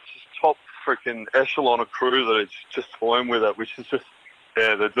freaking echelon of crew that are just toying with it, which is just,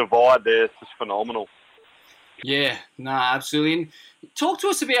 the divide there is just phenomenal. Yeah, no, absolutely. And talk to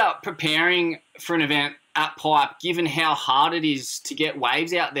us about preparing for an event at Pipe, given how hard it is to get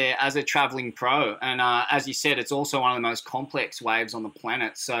waves out there as a travelling pro. And as you said, it's also one of the most complex waves on the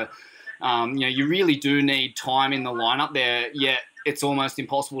planet. So, you really do need time in the lineup there, yet it's almost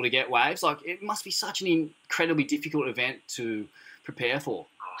impossible to get waves. Like, it must be such an incredibly difficult event to prepare for.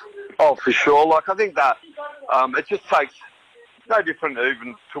 Oh, for sure. Like, I think that it just takes no different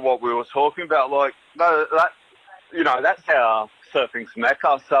even to what we were talking about. Like, that's how surfing's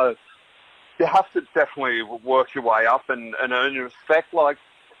mecca. So you have to definitely work your way up and earn your respect. Like,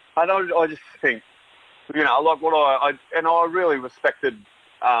 I just think, like what I really respected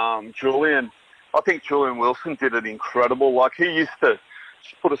Julian. I think Julian Wilson did it incredible. Like, he used to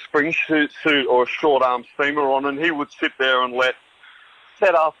just put a spring suit or a short arm steamer on, and he would sit there and let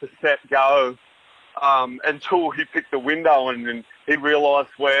set after set go until he picked a window, and then he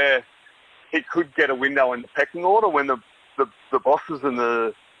realised where he could get a window in the pecking order. When the bosses and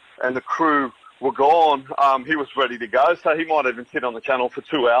the crew were gone, he was ready to go. So he might even sit on the channel for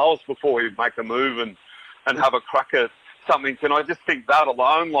 2 hours before he'd make a move and have a crack at something. And I just think that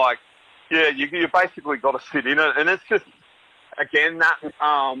alone, like, you basically got to sit in it. And it's just, again, that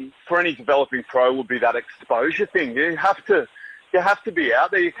for any developing pro would be that exposure thing. You have to be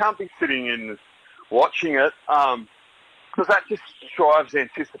out there. You can't be sitting in watching it, because that just drives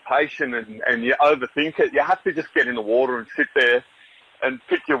anticipation and you overthink it. You have to just get in the water and sit there and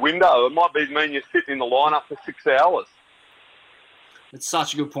pick your window. It might mean you're sitting in the lineup for 6 hours. It's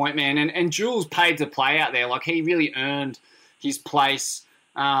such a good point, man. And Jules paid to play out there. Like, he really earned his place.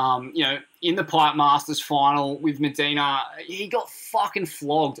 In the Pipe Masters final with Medina, he got fucking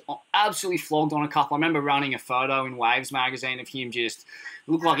flogged, absolutely flogged on a couple. I remember running a photo in Waves magazine of him just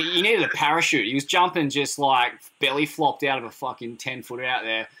looked like he needed a parachute. He was jumping just like belly flopped out of a fucking 10-footer out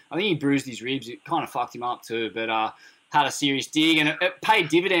there. I think he bruised his ribs. It kind of fucked him up too, but had a serious dig, and it paid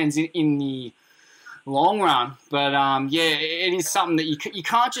dividends in the long run. But it is something that you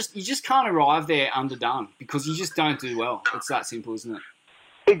just can't arrive there underdone, because you just don't do well. It's that simple, isn't it?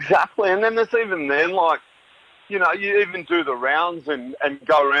 Exactly. And then there's even then, like, you even do the rounds and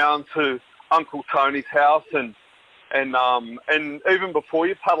go around to Uncle Tony's house and even before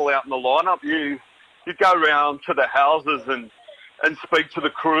you paddle out in the lineup, you go round to the houses and speak to the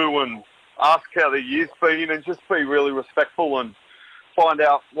crew and ask how the year's been, and just be really respectful and find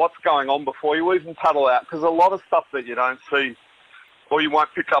out what's going on before you even paddle out. Because a lot of stuff that you don't see or you won't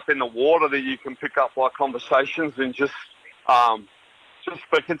pick up in the water that you can pick up by conversations and just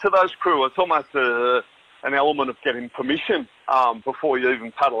speaking to those crew. It's almost an element of getting permission before you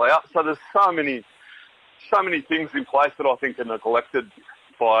even paddle out. So there's so many things in place that I think are neglected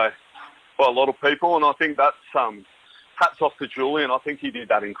by a lot of people, and I think that's hats off to Julian. I think he did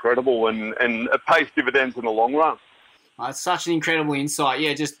that incredible, and it pays dividends in the long run. It's such an incredible insight.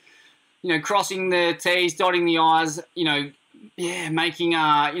 Yeah, just crossing the T's, dotting the I's. Making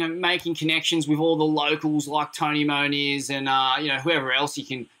connections with all the locals like Tony Moniz and whoever else you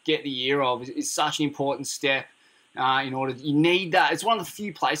can get the ear of is such an important step. You need that. It's one of the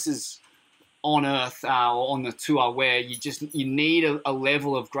few places on earth or on the tour where you need a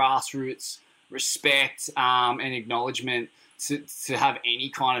level of grassroots respect and acknowledgement to have any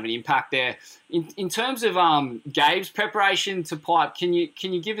kind of an impact there. In terms of Gabe's preparation to Pipe, can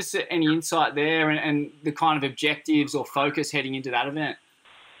you give us any insight there and the kind of objectives or focus heading into that event?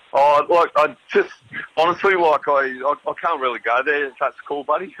 Oh, look, I just honestly, like, I can't really go there. If that's cool,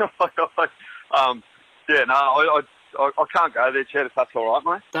 buddy. I can't go there, Chad, if that's all right,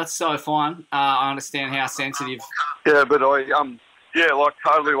 mate. That's so fine. I understand how sensitive. Yeah, but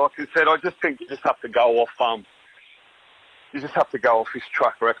totally, like you said, I just think you just have to go off. You just have to go off his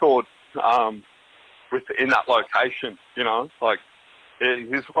track record in that location.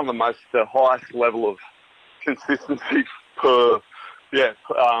 He's one of the highest level of consistency per. Yeah.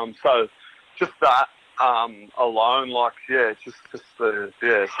 So just that alone, just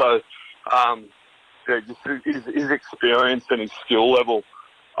his experience and his skill level,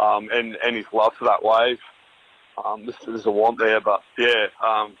 and his love for that wave. There's a want there, but but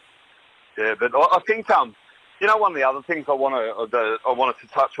I think one of the other things I wanted to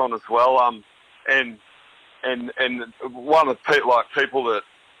touch on as well, and one of the people that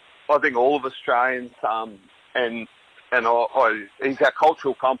I think all of Australians and he's our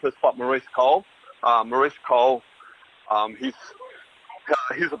cultural compass, but Maurice Cole, his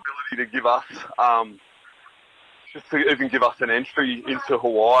ability to give us, just to even give us an entry into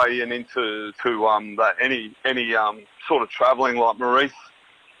Hawaii and into any sort of travelling like Maurice,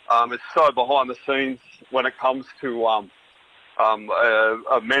 is so behind the scenes when it comes to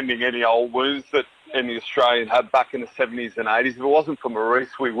mending any old wounds that any Australian had back in the 70s and 80s. If it wasn't for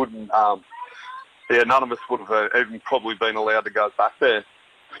Maurice, we wouldn't. None of us would have even probably been allowed to go back there.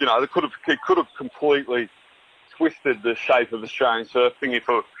 You know, it could have completely twisted the shape of Australian surfing if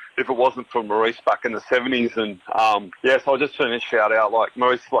it wasn't for Maurice back in the 70s. And so I just want to shout out, like,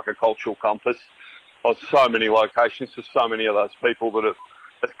 Maurice is like a cultural compass of so many locations to so many of those people that have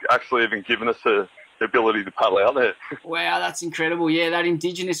actually even given us the ability to paddle out there. Wow, that's incredible. Yeah, that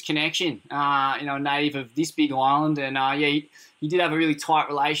Indigenous connection, native of this big island. And he did have a really tight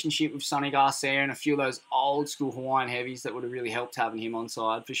relationship with Sonny Garcia and a few of those old school Hawaiian heavies that would have really helped having him on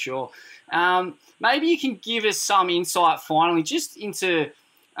side for sure. Maybe you can give us some insight finally just into,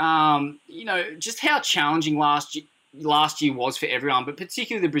 just how challenging last year was for everyone, but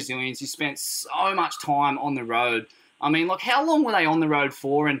particularly the Brazilians who spent so much time on the road. I mean, like, how long were they on the road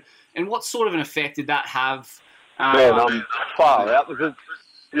for, and what sort of an effect did that have? Far out because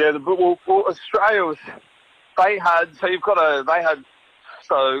Australia was. Let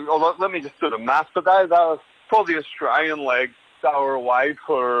me just do the math. But they were, for the Australian leg, they were away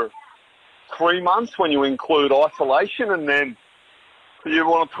for 3 months when you include isolation, and then you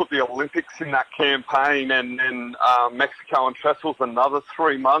want to put the Olympics in that campaign, and then Mexico and Trestles another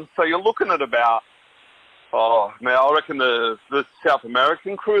 3 months. So you're looking at about, I reckon the South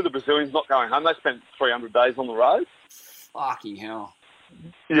American crew, the Brazilians, not going home. They spent 300 days on the road. Fucking hell.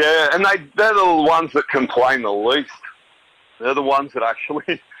 Yeah, and they're the ones that complain the least. They're the ones that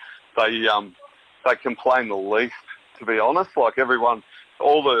actually they complain the least, to be honest. Like everyone,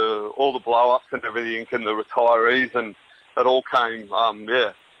 all the blow-ups and everything, and the retirees, and it all came.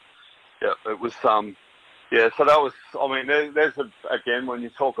 It was So that was. I mean, there's again when you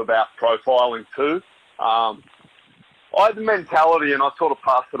talk about profiling too. I had the mentality, and I sort of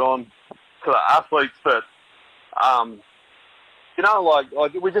passed it on to the athletes that.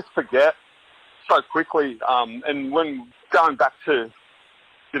 We just forget so quickly. And when going back to,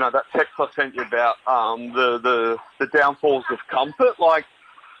 that text I sent you about the downfalls of comfort, like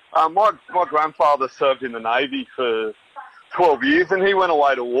my grandfather served in the Navy for 12 years, and he went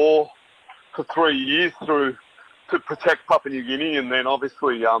away to war for 3 years to protect Papua New Guinea, and then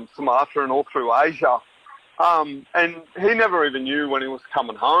obviously Sumatra and all through Asia. And he never even knew when he was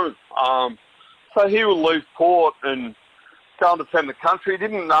coming home. So he would leave port and go and defend the country. He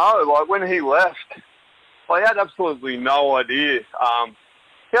didn't know. Like, when he left, he had absolutely no idea.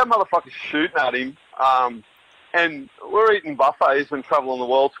 He had motherfuckers shooting at him. And we're eating buffets and traveling the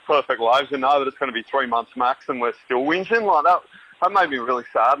world to perfect lives and know that it's going to be 3 months max and we're still whinging. Like, that made me really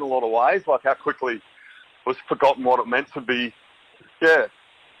sad in a lot of ways, like how quickly it was forgotten what it meant to be, to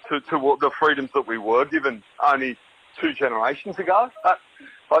what the freedoms that we were given only 2 generations ago.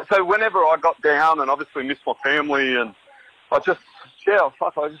 So whenever I got down and obviously missed my family, and I thought of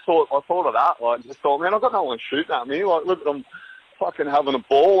that. Like, just thought, man, I've got no one shooting at me. Like, look, I'm fucking having a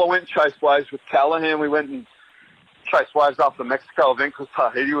ball. I went and chased waves with Callahan. We went and chased waves after the Mexico event because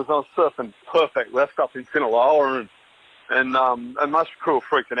Tahiti was on surfing perfect left up in Sinaloa, and most crew were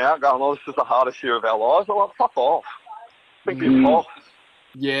freaking out, going, "Oh, this is the hardest year of our lives." I'm like, fuck off. Think you're off.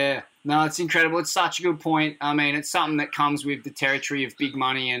 Yeah. No, it's incredible. It's such a good point. I mean, it's something that comes with the territory of big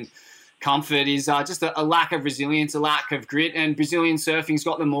money and comfort is just a lack of resilience, a lack of grit. And Brazilian surfing's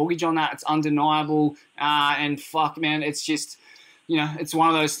got the mortgage on that. It's undeniable. And fuck, man, it's just, it's one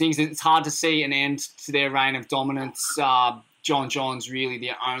of those things that it's hard to see an end to their reign of dominance. John John's really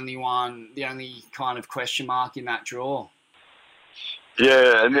the only kind of question mark in that draw.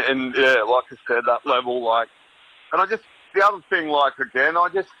 Yeah, and like I said, that level, the other thing,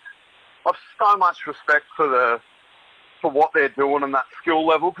 I've so much respect for what they're doing and that skill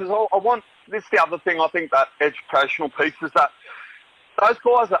level, because I want this. The other thing, I think that educational piece is that those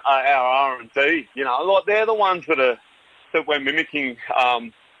guys are our R&D. They're the ones that we're mimicking.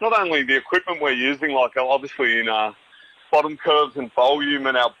 Not only the equipment we're using, obviously in bottom curves and volume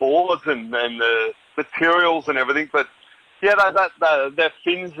and our boards and the materials and everything, but their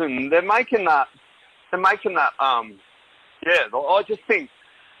fins, and they're making that. I just think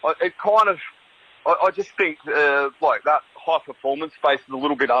that high performance space is a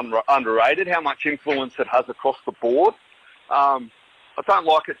little bit underrated, how much influence it has across the board. I don't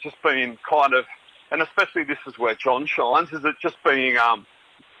like it just being and especially this is where John shines, is it just being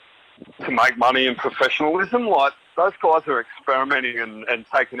to make money and professionalism. Like, those guys are experimenting and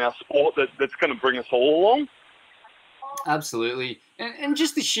taking our sport that's going to bring us all along. Absolutely. And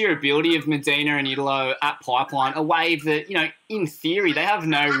just the sheer ability of Medina and Italo at Pipeline, a wave that, in theory, they have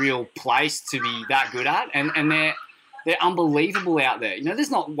no real place to be that good at, and they're unbelievable out there. There's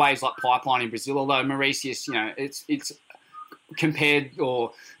not waves like Pipeline in Brazil, although Mauritius, it's compared,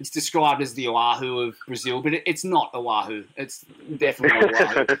 or it's described as the Oahu of Brazil, but it's not Oahu. It's definitely not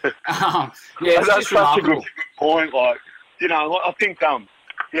Oahu. It's that's just such a remarkable. good point. I think,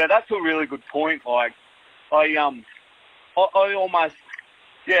 that's a really good point. I almost,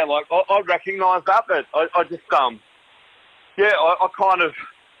 I recognise that, but I just, I kind of,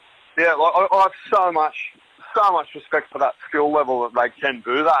 I have so much respect for that skill level that they can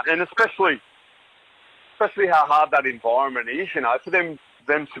do that, and especially how hard that environment is, for them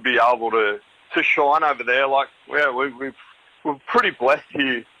to be able to shine over there. We're pretty blessed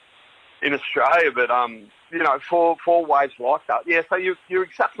here in Australia, but for waves like that, so you're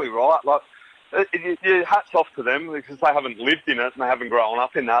exactly right. Your hats off to them because they haven't lived in it and they haven't grown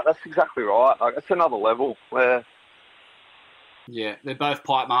up in that. That's exactly right. It's another level where. Yeah, they're both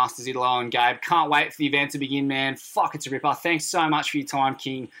pipe masters, Italo and Gabe. Can't wait for the event to begin, man. Fuck, it's a ripper. Thanks so much for your time,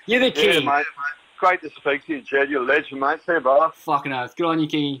 King. You're the king. Yeah, mate. Great to speak to you, Jed. You're a legend, mate. See you, brother. Fucking oath. Good on you,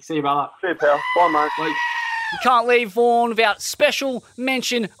 Kingy. See you, brother. See you, pal. Bye, mate. Bye. You can't leave Vaughan without special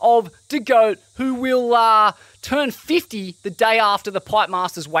mention of the GOAT, who will turn 50 the day after the Pipe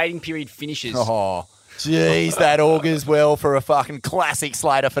Masters waiting period finishes. Oh, jeez, that augurs well for a fucking classic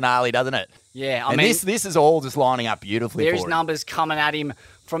Slater finale, doesn't it? Yeah, I mean, this is all just lining up beautifully for There's him. numbers coming at him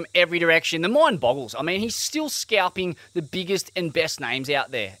from every direction. The mind boggles. I mean, he's still scalping the biggest and best names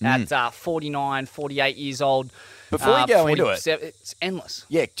out there at 49, 48 years old. Before we go into it, it's endless.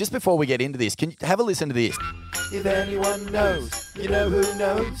 Yeah, just before we get into this, can you have a listen to this? If anyone knows, you know who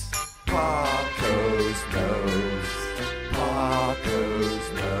knows? Parco's knows.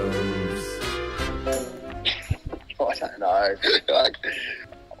 Parco's knows. I don't know.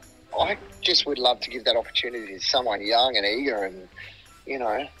 I just would love to give that opportunity to someone young and eager, and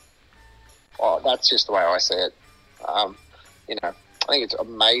that's just the way I see it. I think it's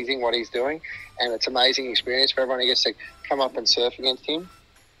amazing what he's doing, and it's amazing experience for everyone who gets to come up and surf against him.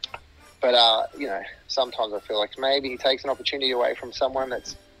 But sometimes I feel like maybe he takes an opportunity away from someone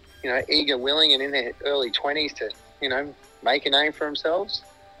that's eager, willing, and in their early 20s to make a name for themselves.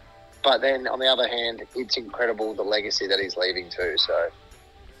 But then on the other hand, it's incredible the legacy that he's leaving too. So.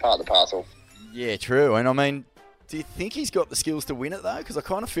 Part of the parcel. Yeah, true. And I mean, do you think he's got the skills to win it though? Because I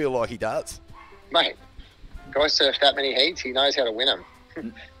kind of feel like he does. Mate, guy surfed that many heats. He knows how to win them.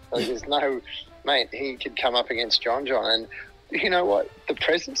 There's no, mate. He could come up against John, and you know what? The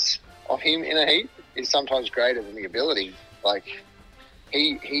presence of him in a heat is sometimes greater than the ability. Like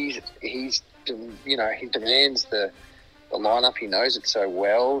he demands the lineup. He knows it so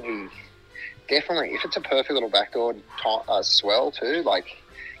well. He definitely, if it's a perfect little backdoor swell too, like.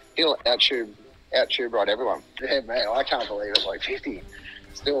 He'll out-tube right everyone. Yeah, man, I can't believe it. 50.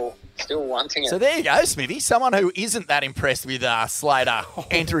 Still wanting it. So there you go, Smithy. Someone who isn't that impressed with Slater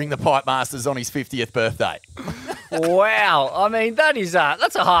entering the Pipe Masters on his 50th birthday. Wow. I mean, that's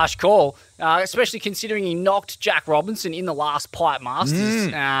a harsh call, especially considering he knocked Jack Robinson in the last Pipe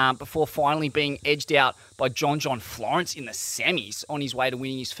Masters before finally being edged out by John Florence in the semis on his way to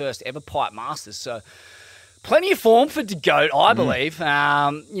winning his first ever Pipe Masters. So plenty of form for the GOAT, I believe.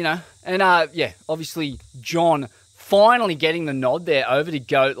 Obviously John finally getting the nod there over to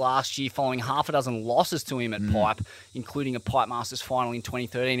GOAT last year following half a dozen losses to him at Pipe, including a Pipe Masters final in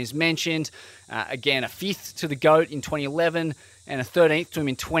 2013, as mentioned. Again, a 5th to the GOAT in 2011 and a 13th to him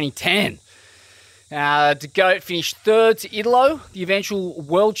in 2010. The GOAT finished 3rd to Italo, the eventual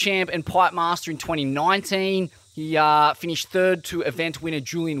world champ and Pipe Master in 2019. He finished 3rd to event winner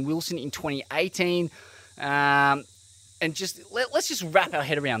Julian Wilson in 2018. And let's just wrap our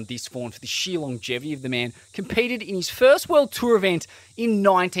head around this, Vaughan, for the sheer longevity of the man. Competed in his first World Tour event in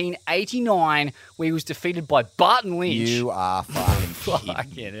 1989, where he was defeated by Barton Lynch. You are fucking kidding.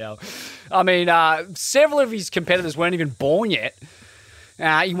 Fucking hell. I mean, several of his competitors weren't even born yet.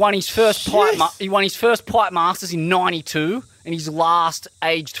 He won his first Pipe Masters in 92, and his last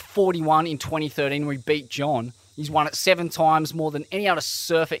aged 41 in 2013, where he beat John. He's won it 7 times, more than any other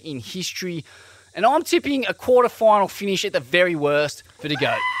surfer in history. And I'm tipping a quarterfinal finish at the very worst for the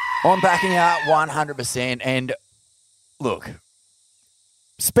GOAT. I'm backing out 100%. And look,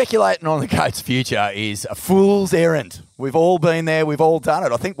 speculating on the GOAT's future is a fool's errand. We've all been there. We've all done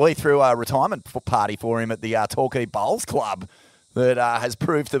it. I think we threw a retirement party for him at the Torquay Bowls Club that has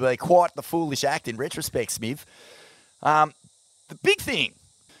proved to be quite the foolish act in retrospect, Smith. The big thing,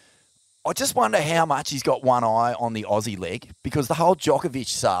 I just wonder how much he's got one eye on the Aussie leg, because the whole Djokovic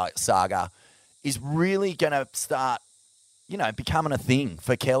saga is really going to start, becoming a thing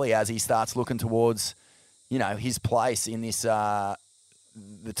for Kelly as he starts looking towards, his place in this the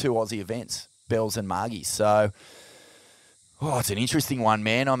two Aussie events, Bells and Margies. So, it's an interesting one,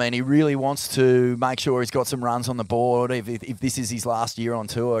 man. I mean, he really wants to make sure he's got some runs on the board. If this is his last year on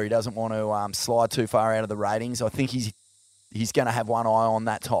tour, he doesn't want to slide too far out of the ratings. I think he's going to have one eye on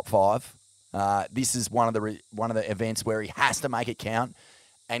that top 5. This is one of the events where he has to make it count,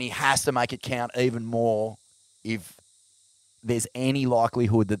 and he has to make it count even more if there's any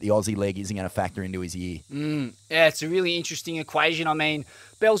likelihood that the Aussie leg isn't going to factor into his year. Yeah, it's a really interesting equation. I mean,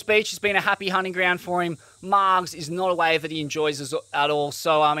 Bells Beach has been a happy hunting ground for him. Margs is not a wave that he enjoys at all.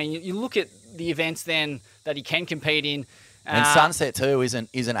 So, I mean, you look at the events then that he can compete in. And Sunset too isn't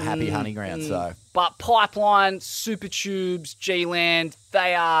a happy hunting ground. So, but Pipeline, Super Tubes, G-Land,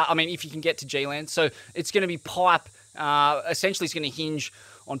 they are. I mean, if you can get to G-Land, so it's going to be Pipe. Essentially, it's going to hinge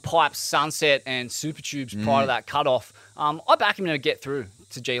on Pipe, Sunset, and Super Tubes prior to that cutoff. I back him to get through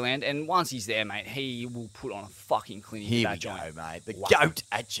to G-Land, and once he's there, mate, he will put on a fucking clinic. Here that we joint. go, mate. The GOAT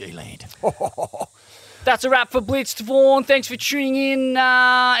at G-Land. That's a wrap for Blitzed Vaughan. Thanks for tuning in,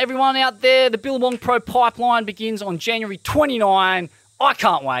 everyone out there. The Billabong Pro Pipeline begins on January 29. I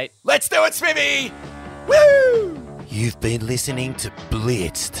can't wait. Let's do it, Swimmy! Woo! You've been listening to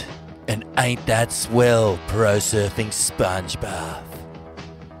Blitzed, and ain't that swell pro surfing sponge bath.